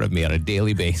see in front of me on a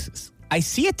daily basis. I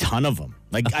see a ton of them.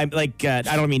 I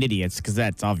don't mean idiots because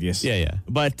that's obvious. Yeah.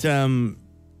 But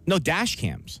no dash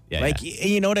cams.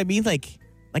 You know what I mean?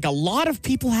 Like a lot of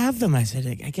people have them. I said,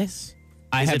 I guess.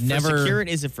 I have never. Security?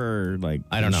 Is it for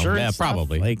I don't know. Yeah,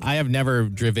 probably. I have never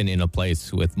driven in a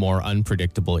place with more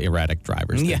unpredictable, erratic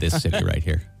drivers than this city right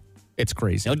here. It's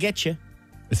crazy. They'll get you.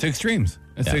 It's extremes.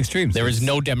 Extremes. There is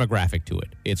no demographic to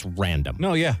it. It's random.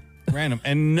 No, random.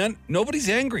 And nobody's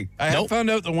angry. I have found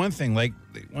out the one thing, like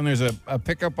when there's a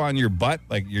pickup on your butt,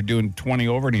 like you're doing 20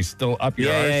 over and he's still up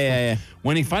your arse. Yeah.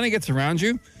 When he finally gets around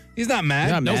you, he's not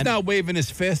mad. He's not waving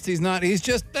his fist. He's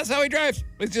just, that's how he drives.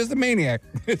 It's just a maniac.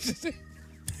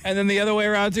 And then the other way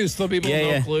around, too. Still people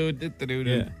with no clue.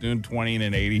 Doing 20 and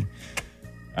an 80.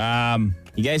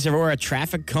 You guys ever wear a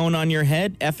traffic cone on your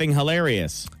head? Effing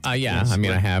hilarious. Yeah. Yes, I mean,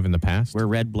 I have in the past. We're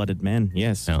red-blooded men.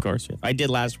 Yes, of course. I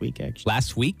did last week, actually.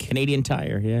 Last week? Canadian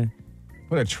Tire, yeah.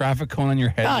 Put a traffic cone on your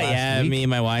head last week? Me and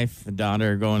my wife, the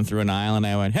daughter, going through an aisle, and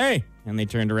I went, hey! And they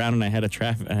turned around, and I had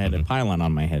a pylon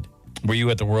on my head. Were you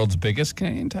at the world's biggest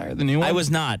Canadian Tire, the new one? I was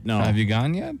not, no. Have you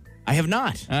gone yet? I have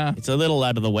not. It's a little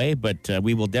out of the way, but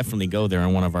we will definitely go there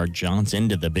on one of our jaunts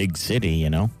into the big city, you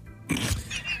know?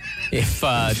 If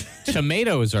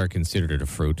tomatoes are considered a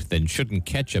fruit, then shouldn't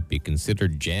ketchup be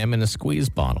considered jam in a squeeze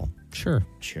bottle? Sure.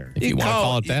 If you want to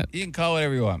call it that. You can call it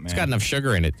whatever you want, man. It's got enough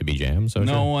sugar in it to be jam. So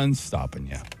no one's stopping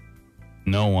you.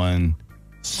 No one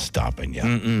stopping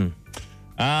you.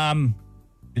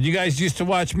 Did you guys used to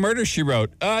watch Murder, She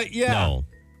Wrote? Yeah. No.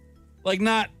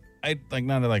 Not I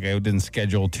didn't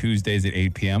schedule Tuesdays at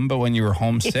 8 p.m., but when you were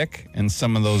homesick and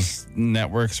some of those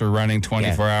networks were running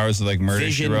 24 hours of Murder,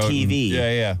 Vision She Wrote. TV.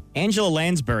 Yeah. Angela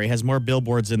Lansbury has more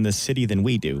billboards in this city than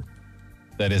we do.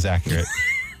 That is accurate.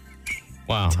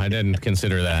 Wow, I didn't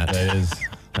consider that.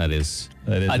 That is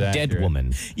a accurate. dead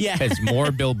woman. Yeah. Has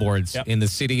more billboards in the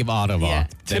city of Ottawa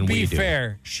than we do. To be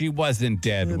fair, she wasn't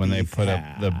dead when they put up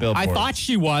the billboards. I thought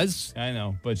she was. I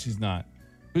know, but she's not.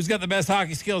 Who's got the best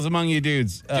hockey skills among you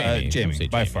dudes? Jamie.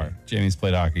 By far. Jamie's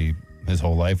played hockey his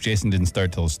whole life. Jason didn't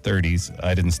start till his 30s.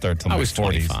 I didn't start till my 40s.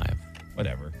 25.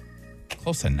 Whatever.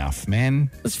 Close enough,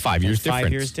 man. That's 5 years difference.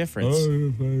 5 years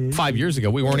difference. 5 years ago,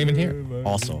 we weren't even here.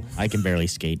 Also, I can barely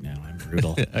skate now. I'm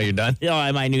brutal. Are you done?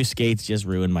 My new skates just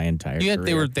ruined my entire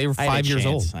career. They were 5 years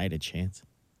old. I had a chance.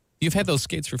 You've had those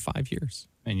skates for 5 years.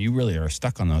 And you really are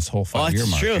stuck on those whole 5 year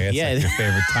mark. True. It's like your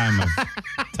favorite time.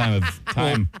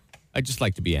 Well, I just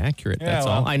like to be accurate. That's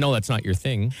all. I know that's not your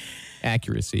thing.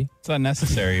 Accuracy. It's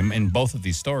unnecessary in both of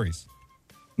these stories.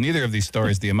 Neither of these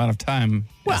stories, the amount of time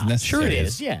is necessary. Sure it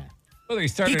is, yeah. Whether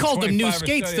he called them new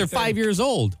skates. They're 5 years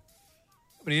old.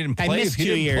 But he didn't play. I missed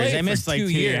 2 years. I missed 2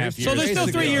 years. So they're still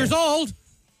 3 years old.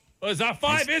 Well, it's not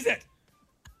 5, is it?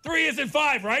 3 isn't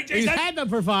 5, right, Jason? He's had them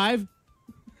for 5.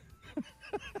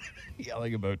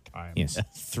 Yelling about time. Yes.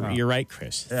 3, you're right,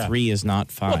 Chris. 3 is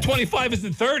not 5. Well, 25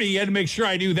 isn't 30. You had to make sure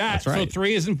I knew that. That's right. So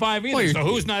 3 isn't 5 either. So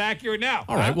who's not accurate now?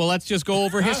 All right. Well, let's just go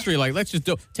over history. Let's just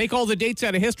take all the dates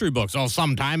out of history books. Oh,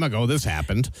 some time ago this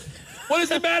happened. What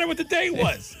does it matter what the date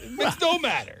was? It makes no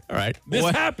matter. All right. This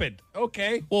happened.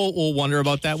 Okay. We'll wonder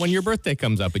about that when your birthday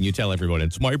comes up and you tell everyone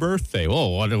it's my birthday.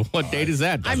 Oh, what date is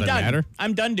that? Doesn't matter.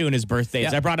 I'm done doing his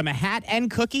birthdays. I brought him a hat and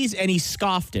cookies, and he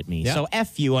scoffed at me. So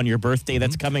F you on your birthday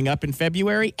that's coming up in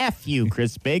February. F you,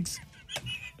 Chris Biggs.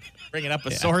 Bringing up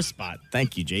a sore spot.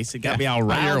 Thank you, Jason. Got me all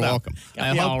riled You're up. welcome.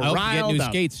 I hope you get new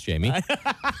skates, Jamie.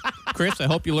 Chris, I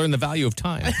hope you learn the value of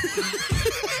time.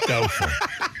 Go for it.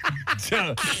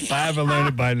 If I haven't learned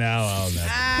it by now, I'll never.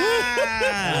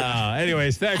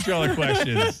 Anyways, thanks for all the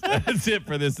questions. That's it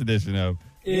for this edition of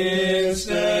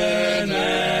Instant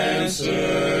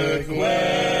Answer Question.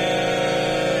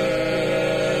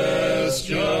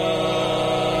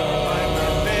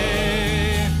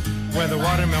 Where the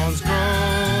watermelons grow,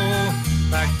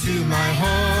 back to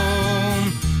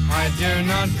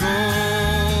not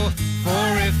go, for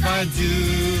if I do,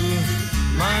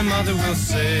 my mother will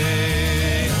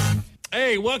say.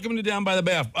 Hey, welcome to Down by the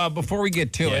Bay. Before we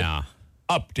get to it,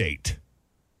 update.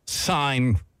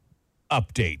 Sign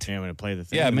update. Yeah, I'm going to play the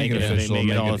thing. Yeah, make it official. Make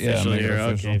it all official here.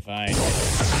 official. Okay, fine.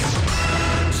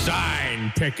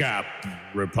 Sign pickup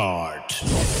report.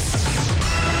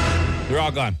 They're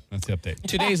all gone. That's the update.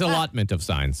 Today's allotment of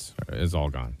signs is all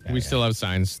gone. We still have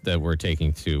signs that we're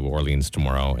taking to Orleans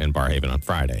tomorrow and Barrhaven on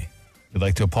Friday. We'd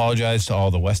like to apologize to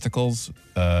all the Westicles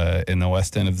in the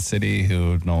west end of the city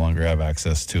who no longer have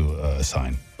access to a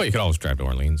sign. But you could always drive to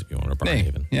Orleans if you want to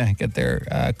Barrhaven. Yeah, get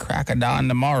there crack of dawn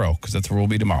tomorrow because that's where we'll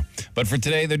be tomorrow. But for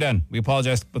today, they're done. We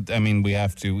apologize, but I mean, we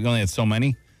have to. We only had so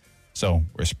many, so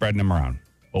we're spreading them around.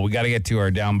 Well, we got to get to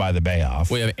our Down by the Bay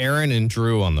off. We have Aaron and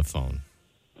Drew on the phone.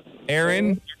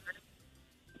 Aaron?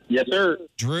 Yes, sir.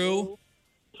 Drew?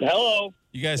 Hello.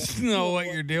 You guys know what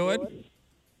you're doing?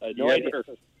 No idea.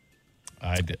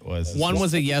 One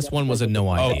was a yes, one was a no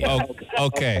idea.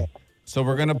 Okay. So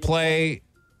we're going to play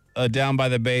a Down by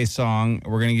the Bay song.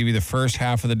 We're going to give you the first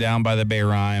half of the Down by the Bay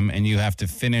rhyme, and you have to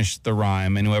finish the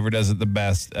rhyme, and whoever does it the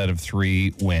best out of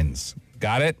 3 wins.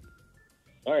 Got it?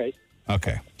 All right.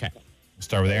 Okay. We'll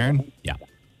start with Aaron? Yeah.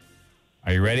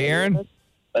 Are you ready, Aaron?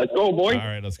 Let's go, boy. All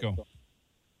right, let's go.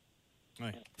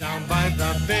 Down by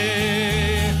the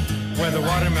bay, where the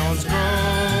watermelons grow,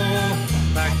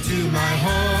 back to my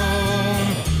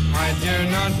home, I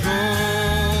dare not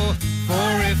go,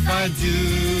 for if I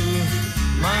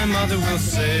do, my mother will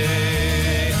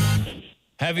say.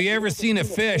 Have you ever seen a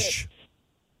fish?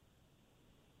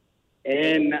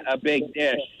 In a big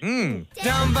dish.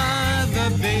 Down by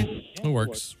the bay. It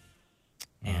works.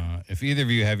 If either of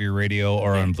you have your radio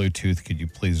or on Bluetooth, could you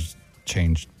please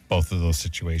change both of those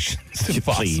situations if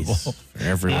possible? Please. For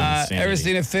everyone's sanity. Ever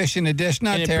seen a fish in a dish?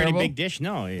 Not In a terrible. pretty big dish?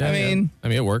 No. I mean,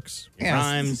 it works. It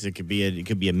rhymes. It could be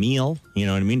a meal. You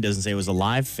know what I mean? Doesn't say it was a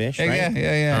live fish, right?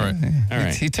 Yeah. All right. All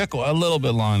right. He took a little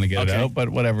bit long to get it out, but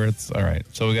whatever. It's all right.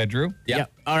 So we got Drew? Yeah.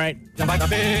 All right. Down by the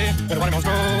bay, where the watermelons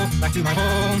grow, back to my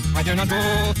home, I dare not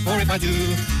go, for if I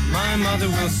do, my mother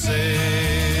will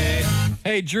say.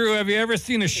 Hey, Drew, have you ever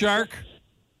seen a shark?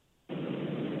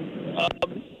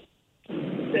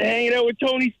 Hanging out with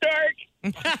Tony Stark.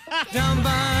 Down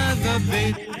by the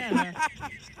bay.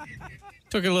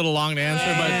 Took a little long to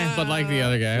answer, but like the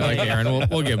other guy, like Aaron,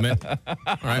 we'll give him it. All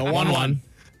right, 1-1.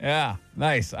 Yeah,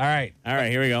 nice. All right. All right,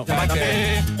 here we go. Down by the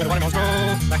bay, where the watermelons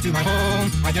grow, back to my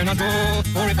home, I dare not go,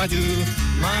 for if I do,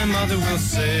 my mother will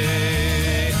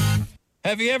say.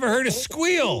 Have you ever heard a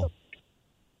squeal?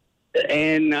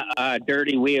 And a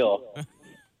dirty wheel.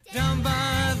 Down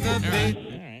by the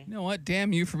bay. You know what?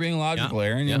 Damn you for being logical,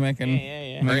 Aaron. You're Yeah.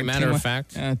 making Very matter of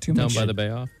fact. too Down much. by the Bay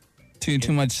off. Too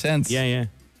much sense. Yeah.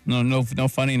 No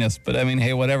funniness. But I mean,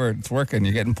 hey, whatever. It's working.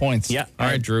 You're getting points. Yeah. All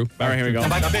right, Drew. All right, here we go. Down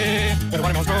by the bay, where the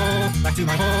watermelons grow, back to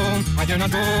my home, I dare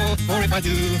not go, for if I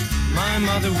do, my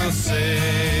mother will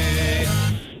say.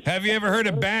 Have you ever heard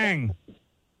of bang?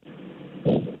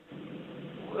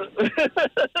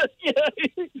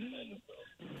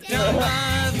 Down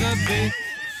by the bay.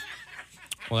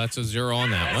 Well, that's a 0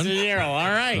 on that one. 0. All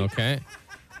right. Okay.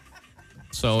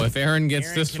 So if Aaron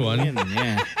gets this can one, win,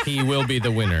 yeah. he will be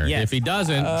the winner. Yes. If he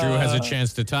doesn't, Drew has a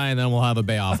chance to tie, and then we'll have a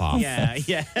Bay off.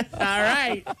 Yeah. All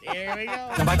right. Here we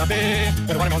go. Down by the bay,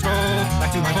 where the watermelons grow,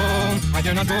 back to my home, I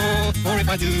dare not go, for if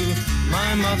I do,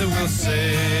 my mother will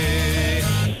say.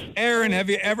 Aaron, have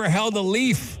you ever held a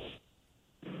leaf?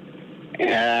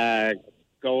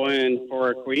 Going for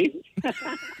a queef.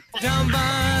 Down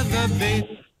by the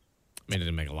bay. It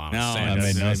didn't make a lot of No, sense.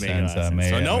 That made no sense.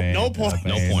 So no point.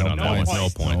 No point on that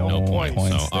one. No point.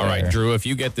 So, all right, Drew, if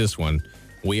you get this one,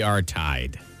 we are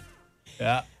tied.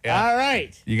 Yeah. All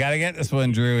right. You got to get this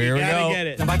one, Drew. Here we Gotta go. get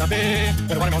it. Down by the bay,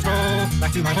 where the watermelons grow,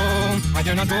 back to my home, I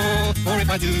dare not go, for if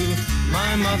I do,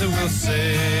 my mother will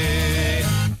say.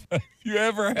 You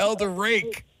ever held a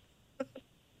rake?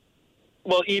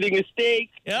 Well, eating a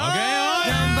steak. Okay.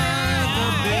 Down by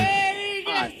the bay.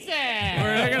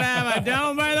 We're going to have a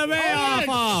Down by the Bay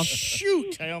off.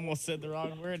 Shoot. I almost said the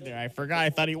wrong word there. I forgot. I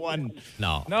thought he won.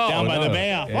 No. Down by the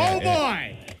Bay off. Yeah,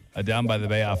 boy. A Down by the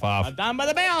Bay off. Down by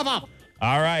the Bay off.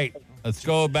 All right. Let's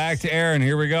go back to Aaron.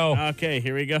 Here we go. Okay,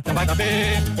 here we go. Down by the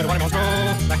bay, where the watermelons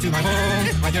grow, back to my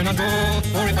home, I dare not go,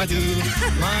 for if I do,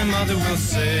 my mother will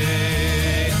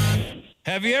say.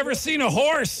 Have you ever seen a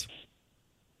horse?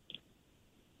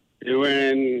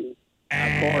 Doing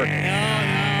a fork.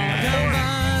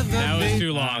 That was too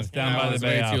too long. It's down by the was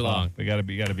bay. way too long. We gotta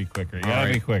be quicker. You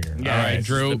gotta be quicker. All right,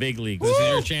 Drew. The big leagues. This is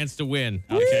your chance to win.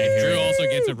 Okay. Drew also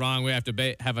gets it wrong. We have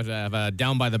to have a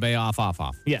down by the bay off.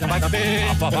 Yeah. Down by the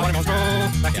bay, the water must go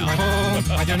back to my home.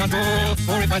 I dare not go,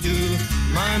 for if I do,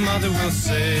 my mother will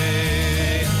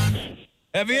say.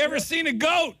 Have you ever seen a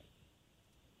goat?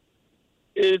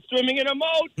 It's swimming in a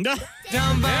moat.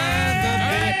 Down by the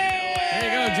bay. There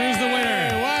you go. Drew's the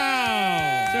winner.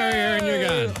 Wow. Sorry, Aaron, you're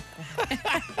gone.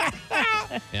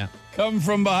 Yeah. Come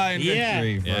from behind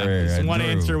victory for This one Drew.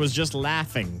 answer was just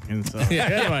laughing. And so,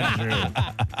 good one, Drew.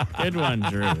 Good one,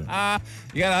 Drew.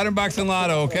 You got $100 in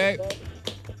Lotto, okay?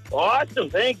 Awesome.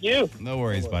 Thank you. No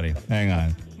worries, buddy. Hang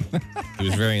on. He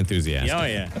was very enthusiastic. Oh,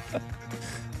 yeah.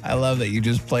 I love that you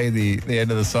just play the end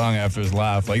of the song after his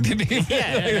laugh. Like, did he?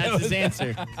 That's his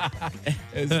answer.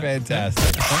 It's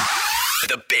fantastic.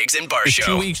 The Biggs and Bar There's Show.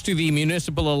 2 weeks to the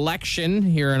municipal election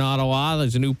here in Ottawa.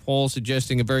 There's a new poll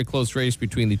suggesting a very close race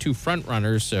between the two front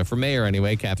runners for mayor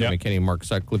anyway, Catherine McKinney and Mark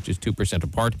Sutcliffe, just 2%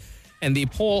 apart. And the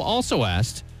poll also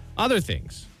asked other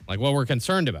things, like what we're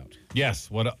concerned about. Yes,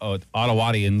 what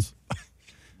Ottawatians,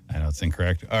 I know it's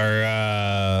incorrect,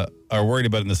 are worried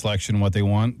about in this election, what they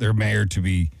want their mayor to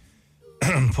be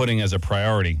putting as a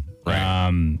priority.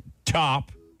 Right.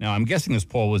 Top. Now, I'm guessing this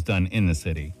poll was done in the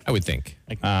city. I would think.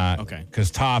 Okay. Because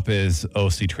top is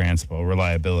OC Transpo,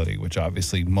 reliability, which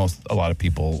obviously a lot of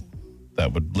people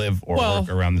that would live or work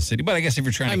around the city. But I guess if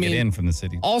you're trying to get in from the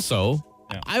city. Also,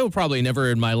 I will probably never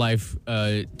in my life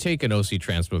take an OC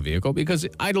Transpo vehicle because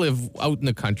I live out in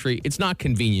the country. It's not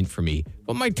convenient for me,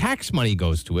 but my tax money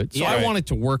goes to it. So I want it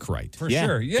to work right. For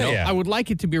sure. Yeah, You know, I would like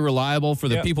it to be reliable for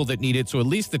the people that need it. So at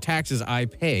least the taxes I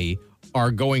pay are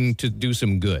going to do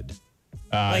some good.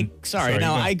 I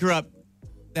grew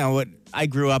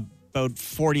up about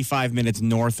 45 minutes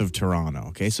north of Toronto.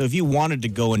 Okay. So if you wanted to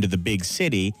go into the big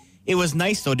city, it was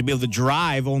nice, though, to be able to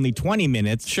drive only 20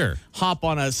 minutes. Sure. Hop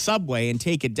on a subway and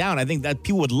take it down. I think that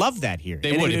people would love that here.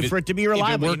 They would. For it to be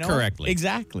reliable. If it worked correctly.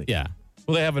 Exactly. Yeah.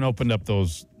 Well, they haven't opened up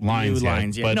those lines New yet.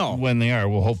 lines, yeah. But No. when they are,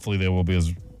 well, hopefully they will be as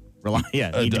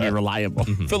need to be reliable.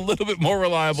 a little bit more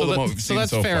reliable than what we've seen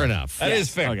that's so fair far. enough. That is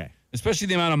fair. Okay. Especially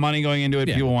the amount of money going into it.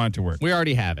 Yeah. People want it to work. We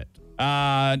already have it.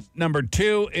 Number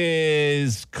 2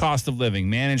 is cost of living,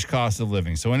 managed cost of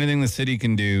living. So anything the city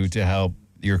can do to help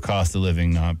your cost of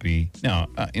living not be, a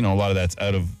lot of that's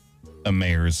out of a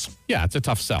mayor's. Yeah, it's a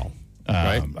tough sell,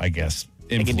 right? I guess,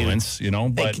 influence,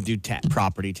 but They can do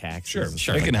property taxes.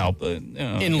 sure. It can help.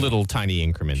 In little tiny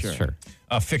increments, sure.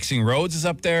 Fixing roads is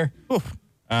up there.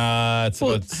 It's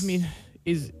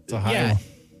a high one.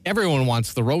 Everyone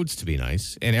wants the roads to be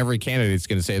nice, and every candidate's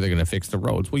going to say they're going to fix the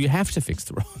roads. Well, you have to fix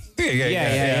the roads.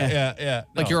 Yeah.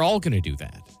 Like you're all going to do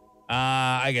that.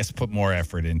 I guess put more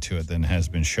effort into it than has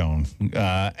been shown.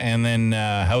 And then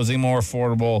housing more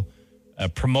affordable,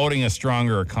 promoting a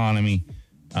stronger economy.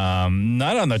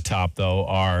 Not on the top, though,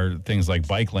 are things like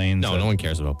bike lanes. No one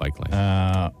cares about bike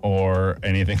lanes. Or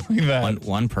anything like that.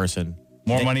 One person.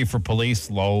 More money for police,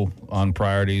 low on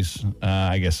priorities.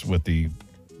 I guess with the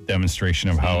demonstration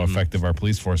of how effective our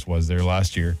police force was there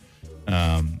last year.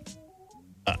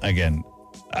 Again,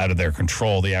 out of their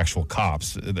control, the actual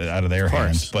cops, out of their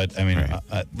hands. But,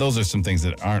 those are some things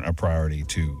that aren't a priority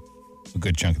to a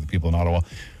good chunk of the people in Ottawa.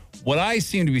 What I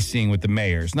seem to be seeing with the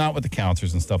mayors, not with the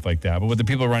councillors and stuff like that, but with the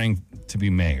people running to be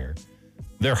mayor,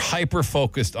 they're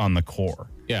hyper-focused on the core.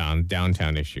 Yeah, on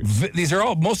downtown issues.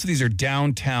 Most of these are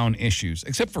downtown issues,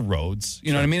 except for roads,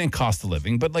 you know what I mean, and cost of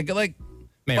living. But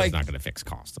Mayor's not going to fix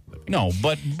cost of living. No,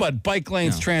 but bike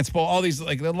lanes, transpo, all these,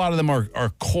 a lot of them are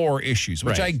core issues,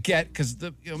 which Right. I get because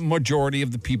the majority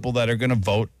of the people that are going to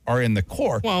vote are in the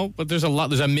core. Well, but there's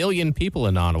a million people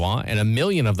in Ottawa, and a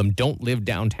million of them don't live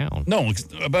downtown. No, it's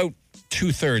about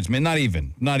 2/3, not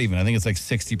even. I think it's like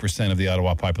 60% of the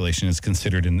Ottawa population is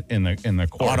considered in the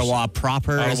core. Ottawa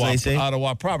proper, as they say.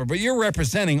 Ottawa proper. But you're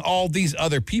representing all these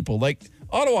other people. Like,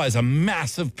 Ottawa is a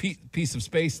massive piece of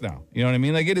space now. You know what I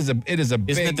mean? Like, it is a big...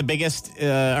 Isn't it the biggest,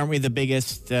 aren't we the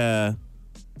biggest,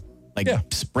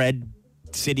 spread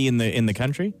city in the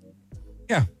country?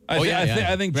 Yeah.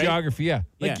 I think right? geography, yeah.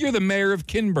 Like, you're the mayor of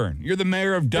Kinburn. You're the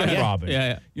mayor of Dunrobin.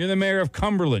 Yeah. You're the mayor of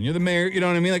Cumberland. You're the mayor, you know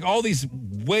what I mean? Like, all these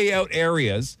way out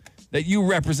areas that you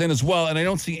represent as well. And I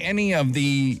don't see any of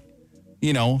the,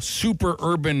 super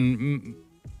urban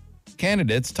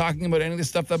candidates talking about any of the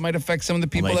stuff that might affect some of the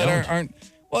people that aren't.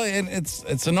 Well, and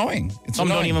it's annoying. Some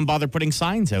don't even bother putting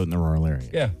signs out in the rural area.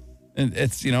 Yeah. And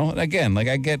it's, again,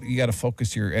 I get you got to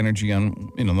focus your energy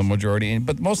on, the majority.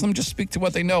 But most of them just speak to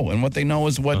what they know. And what they know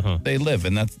is what they live.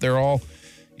 And they're all,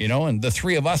 And the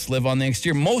three of us live on the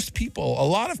exterior. A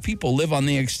lot of people live on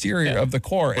the exterior of the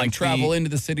core and travel into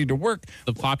the city to work.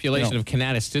 The population of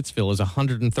Canada-Stittsville is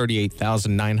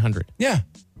 138,900. Yeah.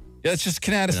 Yeah, it's just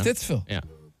Canada-Stittsville. Yeah.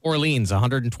 Orleans,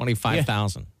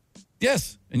 125,000.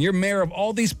 Yes. And you're mayor of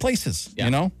all these places,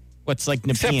 What's like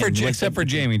Except for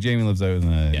Jamie. Jamie lives out in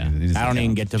the... I don't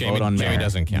even get to vote on mayor. Jamie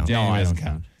doesn't count. Jamie doesn't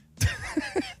count.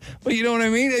 But you know what I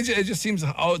mean? It just seems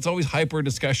it's always hyper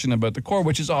discussion about the core,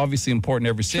 which is obviously important to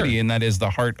every city, and that is the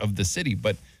heart of the city.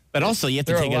 But also, you have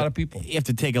to take a lot of people. You have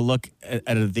to take a look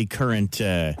at the current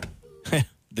the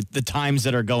times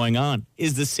that are going on.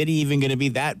 Is the city even going to be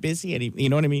that busy? You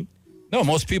know what I mean? No,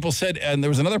 most people said, and there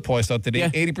was another poll I saw today.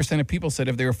 80% of people said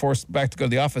if they were forced back to go to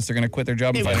the office, they're going to quit their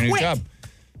job and find a new job.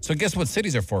 So guess what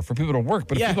cities are for? For people to work.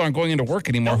 But if people aren't going into work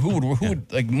anymore, who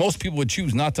would, like most people would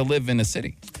choose not to live in a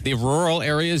city. The rural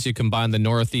areas, you combine the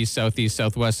northeast, southeast,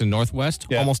 southwest, and northwest,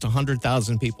 almost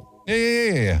 100,000 people.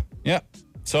 Yeah.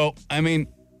 So, I mean,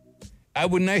 I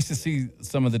would nice to see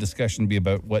some of the discussion be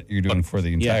about what you're doing for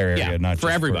the entire area, not for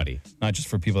just everybody. Not just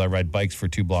for people that ride bikes for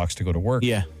 2 blocks to go to work.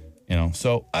 Yeah.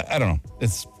 So I don't know.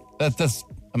 That's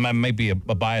I might be a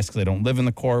bias because I don't live in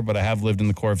the core, but I have lived in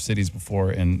the core of cities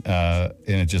before, and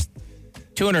it just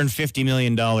 $250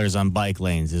 million on bike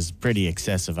lanes is pretty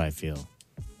excessive, I feel.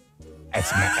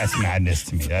 That's madness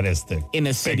to me. That is in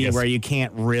a city where you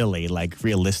can't really,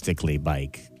 realistically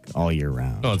bike all year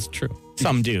round. No, it's true.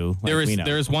 Some do.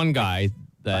 There's one guy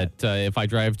that if I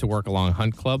drive to work along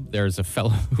Hunt Club, there's a fellow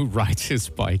who rides his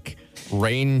bike,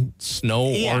 rain,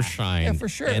 snow, or shine. Yeah, for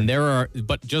sure. And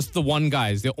but just the one guy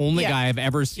is the only guy I've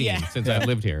ever seen since I've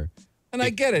lived here. And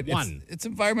I get it. It's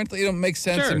environmentally, it makes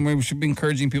sense, and we should be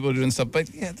encouraging people to do stuff. But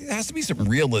there has to be some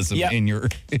realism in your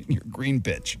green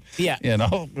pitch. Yeah,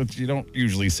 which you don't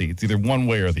usually see. It's either one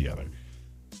way or the other.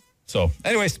 So,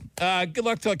 anyways, good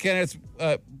luck to our candidates.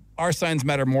 Our signs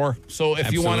matter more. So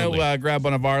if you want to grab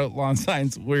one of our lawn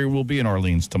signs, we will be in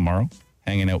Orleans tomorrow,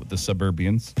 hanging out with the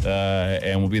suburbians,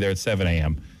 and we'll be there at 7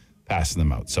 a.m. passing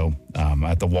them out. So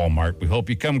at the Walmart, we hope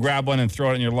you come grab one and throw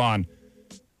it on your lawn.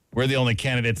 We're the only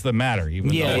candidaate that matter, even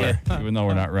though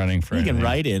we're not running for anything. You can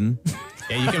write in.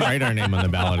 Yeah, you can write our name on the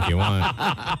ballot if you want.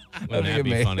 Wouldn't that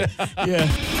be funny? Yeah.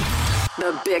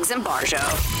 The Biggs and Bar Show.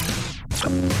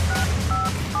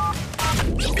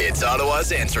 It's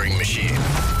Ottawa's answering machine.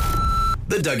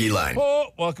 The Dougie Line. Oh,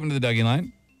 welcome to the Dougie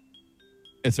Line.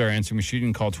 It's our answering machine. You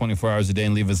can call 24 hours a day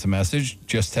and leave us a message.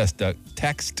 Just text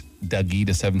Dougie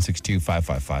to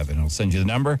 762-555, and it'll send you the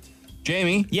number.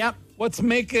 Jamie. Yep. What's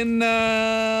making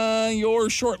your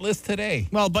short list today?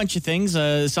 Well, a bunch of things.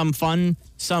 Some fun,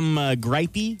 some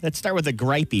gripey. Let's start with a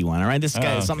gripey one, all right? This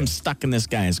guy, something stuck in this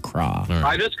guy's craw. Right.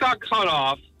 I just got cut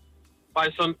off by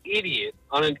some idiot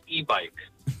on an e-bike.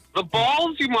 The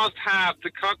balls you must have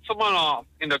to cut someone off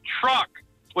in a truck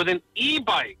with an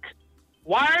e-bike.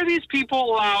 Why are these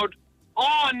people allowed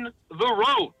on the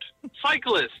road?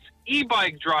 Cyclists,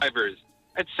 e-bike drivers,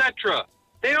 etc.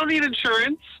 They don't need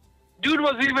insurance. Dude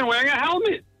wasn't even wearing a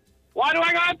helmet. Why do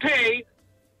I gotta pay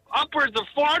upwards of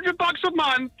 $400 a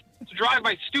month to drive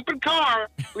my stupid car?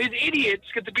 These idiots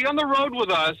get to be on the road with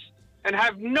us and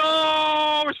have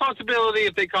no responsibility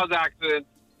if they cause accidents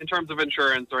in terms of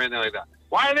insurance or anything like that.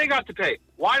 Why do they got to pay?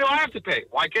 Why do I have to pay?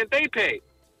 Why can't they pay?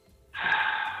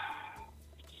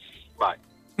 Bye.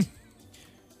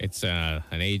 It's an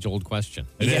age-old question.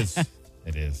 It is.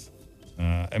 It is.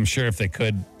 I'm sure if they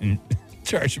could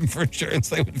charge them for insurance,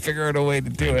 they would figure out a way to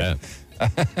do it.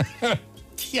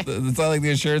 It's not like the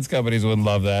insurance companies wouldn't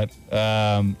love that.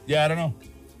 I don't know.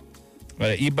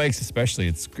 But e-bikes especially,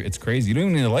 it's crazy. You don't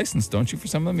even need a license, don't you, for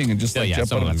some of them? You can just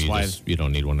jump on them. You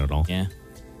don't need one at all. Yeah.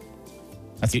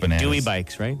 That's bananas. DUGY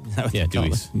bikes, right? Yeah,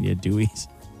 DUGYs. Yeah, DUGYs.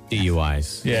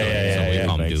 DUIs. Yeah. We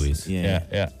call them DUIs.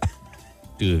 Yeah.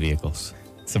 DUI vehicles.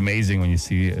 It's amazing when you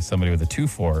see somebody with a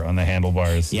 2.4 on the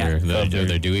handlebars. Yeah, of their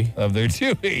DUI. Of their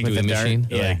DUI. With the machine.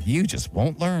 Like, you just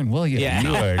won't learn, will you? Yeah.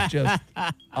 You are just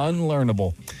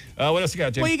unlearnable. What else you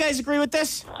got, Jim? Well, you guys agree with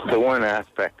this? The one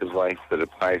aspect of life that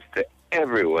applies to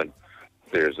everyone,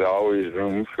 there's always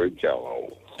room for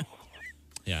Jell-O.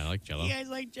 Yeah, I like Jell-O. You guys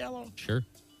like Jell-O? Sure.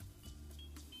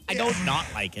 I don't not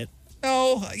like it.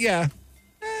 No, yeah.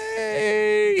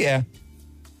 Yeah.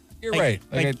 You're right.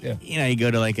 You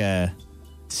go to like a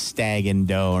Stag and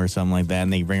Doe or something like that,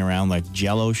 and they bring around like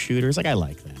Jell-O shooters. Like, I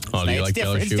like that. Oh, do you like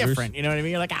Jell-O shooters? It's different. You know what I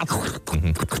mean? You're like,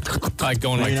 like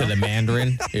going to the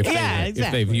Mandarin.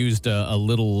 If they've used a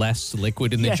little less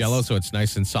liquid in the Jell-O, so it's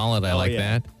nice and solid. I like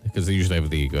that because they usually have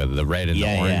the red and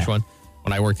the orange one.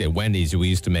 When I worked at Wendy's, we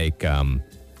used to make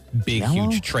big,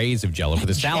 huge trays of Jell-O for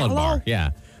the salad bar. Yeah.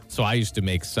 So I used to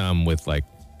make some with like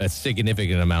a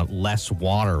significant amount less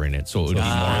water in it, so it would be more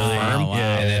firm. wow.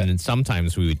 And then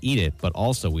sometimes we would eat it, but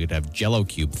also we would have Jell-O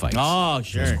cube fights. Oh,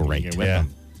 sure. It was great. You're with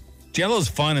them. Jello's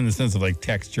fun in the sense of like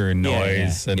texture and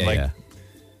noise and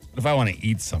if I want to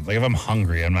eat something, like if I'm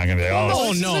hungry, I'm not gonna be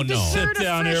like, no. Sit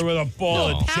down here with a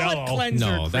bowl of Jello.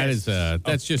 No,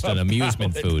 that's just an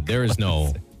amusement food. There is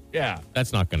no. Yeah,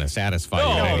 that's not going to satisfy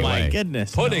you in Oh, any my way.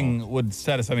 goodness. Pudding would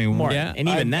satisfy me more. Yeah, and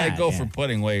even I that. go for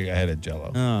pudding way ahead of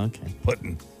Jello. Oh, okay.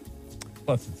 Pudding.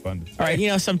 Plus, it's fun. All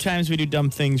right, sometimes we do dumb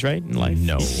things, right, in life?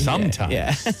 No. Sometimes.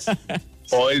 Yeah.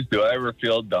 Boys, do I ever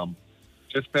feel dumb?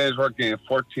 Just finished working a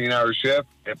 14-hour shift,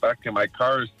 get back in my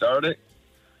car and start it,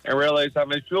 and realize that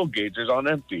my fuel gauge is on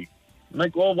empty. I'm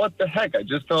like, well, what the heck? I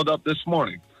just filled up this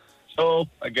morning. So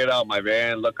I get out my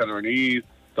van, look underneath,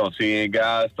 don't see any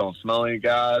gas, don't smell any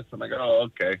gas. I'm like, oh,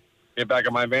 okay. Get back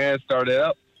in my van, start it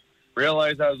up,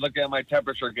 realize I was looking at my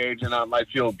temperature gauge and not my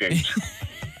fuel gauge.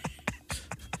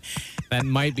 That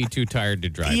might be too tired to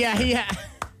drive. Yeah.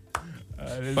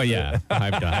 But yeah,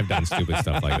 I've done stupid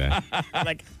stuff like that.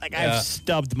 Like I've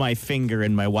stubbed my finger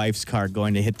in my wife's car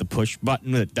going to hit the push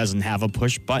button that doesn't have a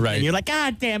push button. Right. And you're like,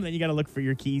 God damn, then you got to look for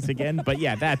your keys again. But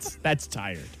yeah, that's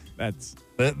tired. That's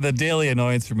the daily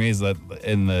annoyance for me is that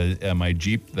in the my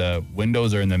Jeep, the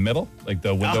windows are in the middle, like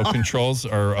the window controls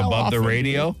are above the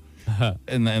radio.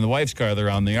 In the wife's car, they're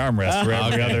on the armrest for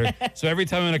every other. So every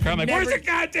time I'm in a car, I'm like, where's the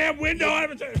goddamn window?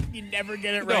 You never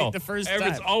get it right the first time.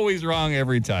 It's always wrong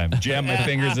every time. Jam my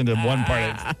fingers into one part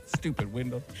of the stupid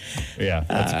window. Yeah,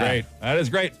 that's great. That is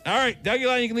great. All right, Dougie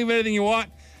line, you can leave anything you want.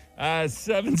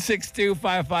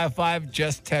 762-555.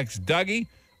 Just text Dougie.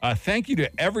 Thank you to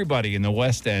everybody in the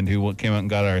West End who came out and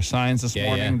got our signs this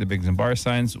morning, the Bigs and Bar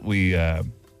signs. They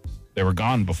were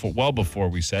gone before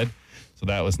we said. So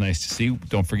that was nice to see.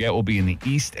 Don't forget, we'll be in the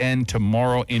East End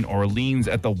tomorrow in Orleans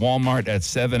at the Walmart at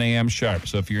 7 a.m. sharp.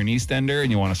 So if you're an East Ender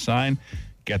and you want to sign,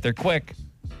 get there quick.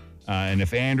 And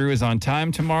if Andrew is on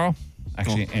time tomorrow,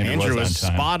 actually, Andrew was on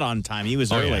time. Spot on time. He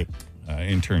was early. Yeah.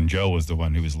 Intern Joe was the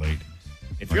one who was late.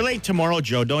 If you're late tomorrow,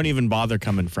 Joe, don't even bother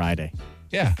coming Friday.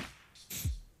 Yeah.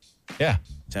 Yeah.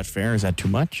 Is that fair? Is that too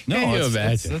much? No,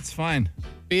 that's fine.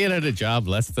 Being at a job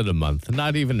less than a month,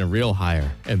 not even a real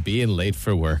hire, and being late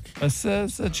for work. That's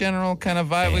a general kind of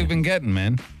vibe we've been getting,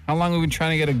 man. How long have we been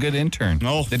trying to get a good intern?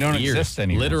 No, they don't exist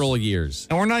anymore. Literal years.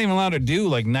 And we're not even allowed to do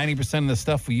like 90% of the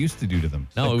stuff we used to do to them.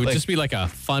 No, it would just be like a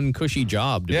fun, cushy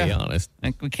job, to be honest.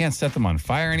 Like we can't set them on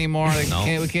fire anymore. Like,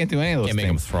 we can't do any of those Can't make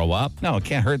them throw up. No, it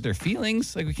can't hurt their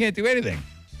feelings. Like we can't do anything.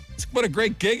 What a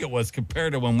great gig it was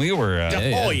compared to when we were.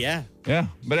 Yeah. Yeah.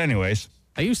 But anyways.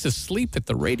 I used to sleep at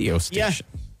the radio station.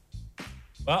 Yeah.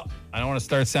 Well, I don't want to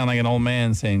start sounding like an old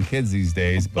man saying kids these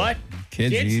days, but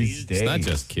kids these days. It's not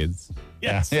just kids.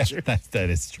 Yeah, sure. That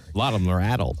is true. A lot of them are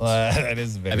adults. That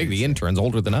is very I think the intern's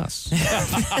older than us. In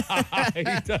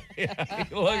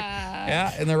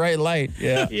the right light.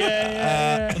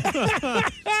 Yeah.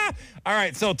 All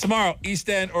right, so tomorrow, East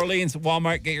End, Orleans,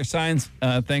 Walmart, get your signs.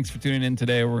 Thanks for tuning in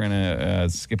today. We're going to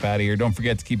skip out of here. Don't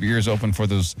forget to keep your ears open for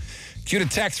those cue to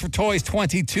text for toys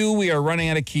 22. We are running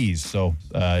out of keys, so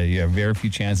you have very few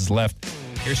chances left.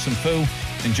 Here's some poo.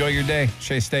 Enjoy your day.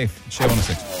 Stay safe. Shay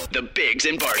 106. The Bigs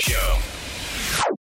and Bar Show.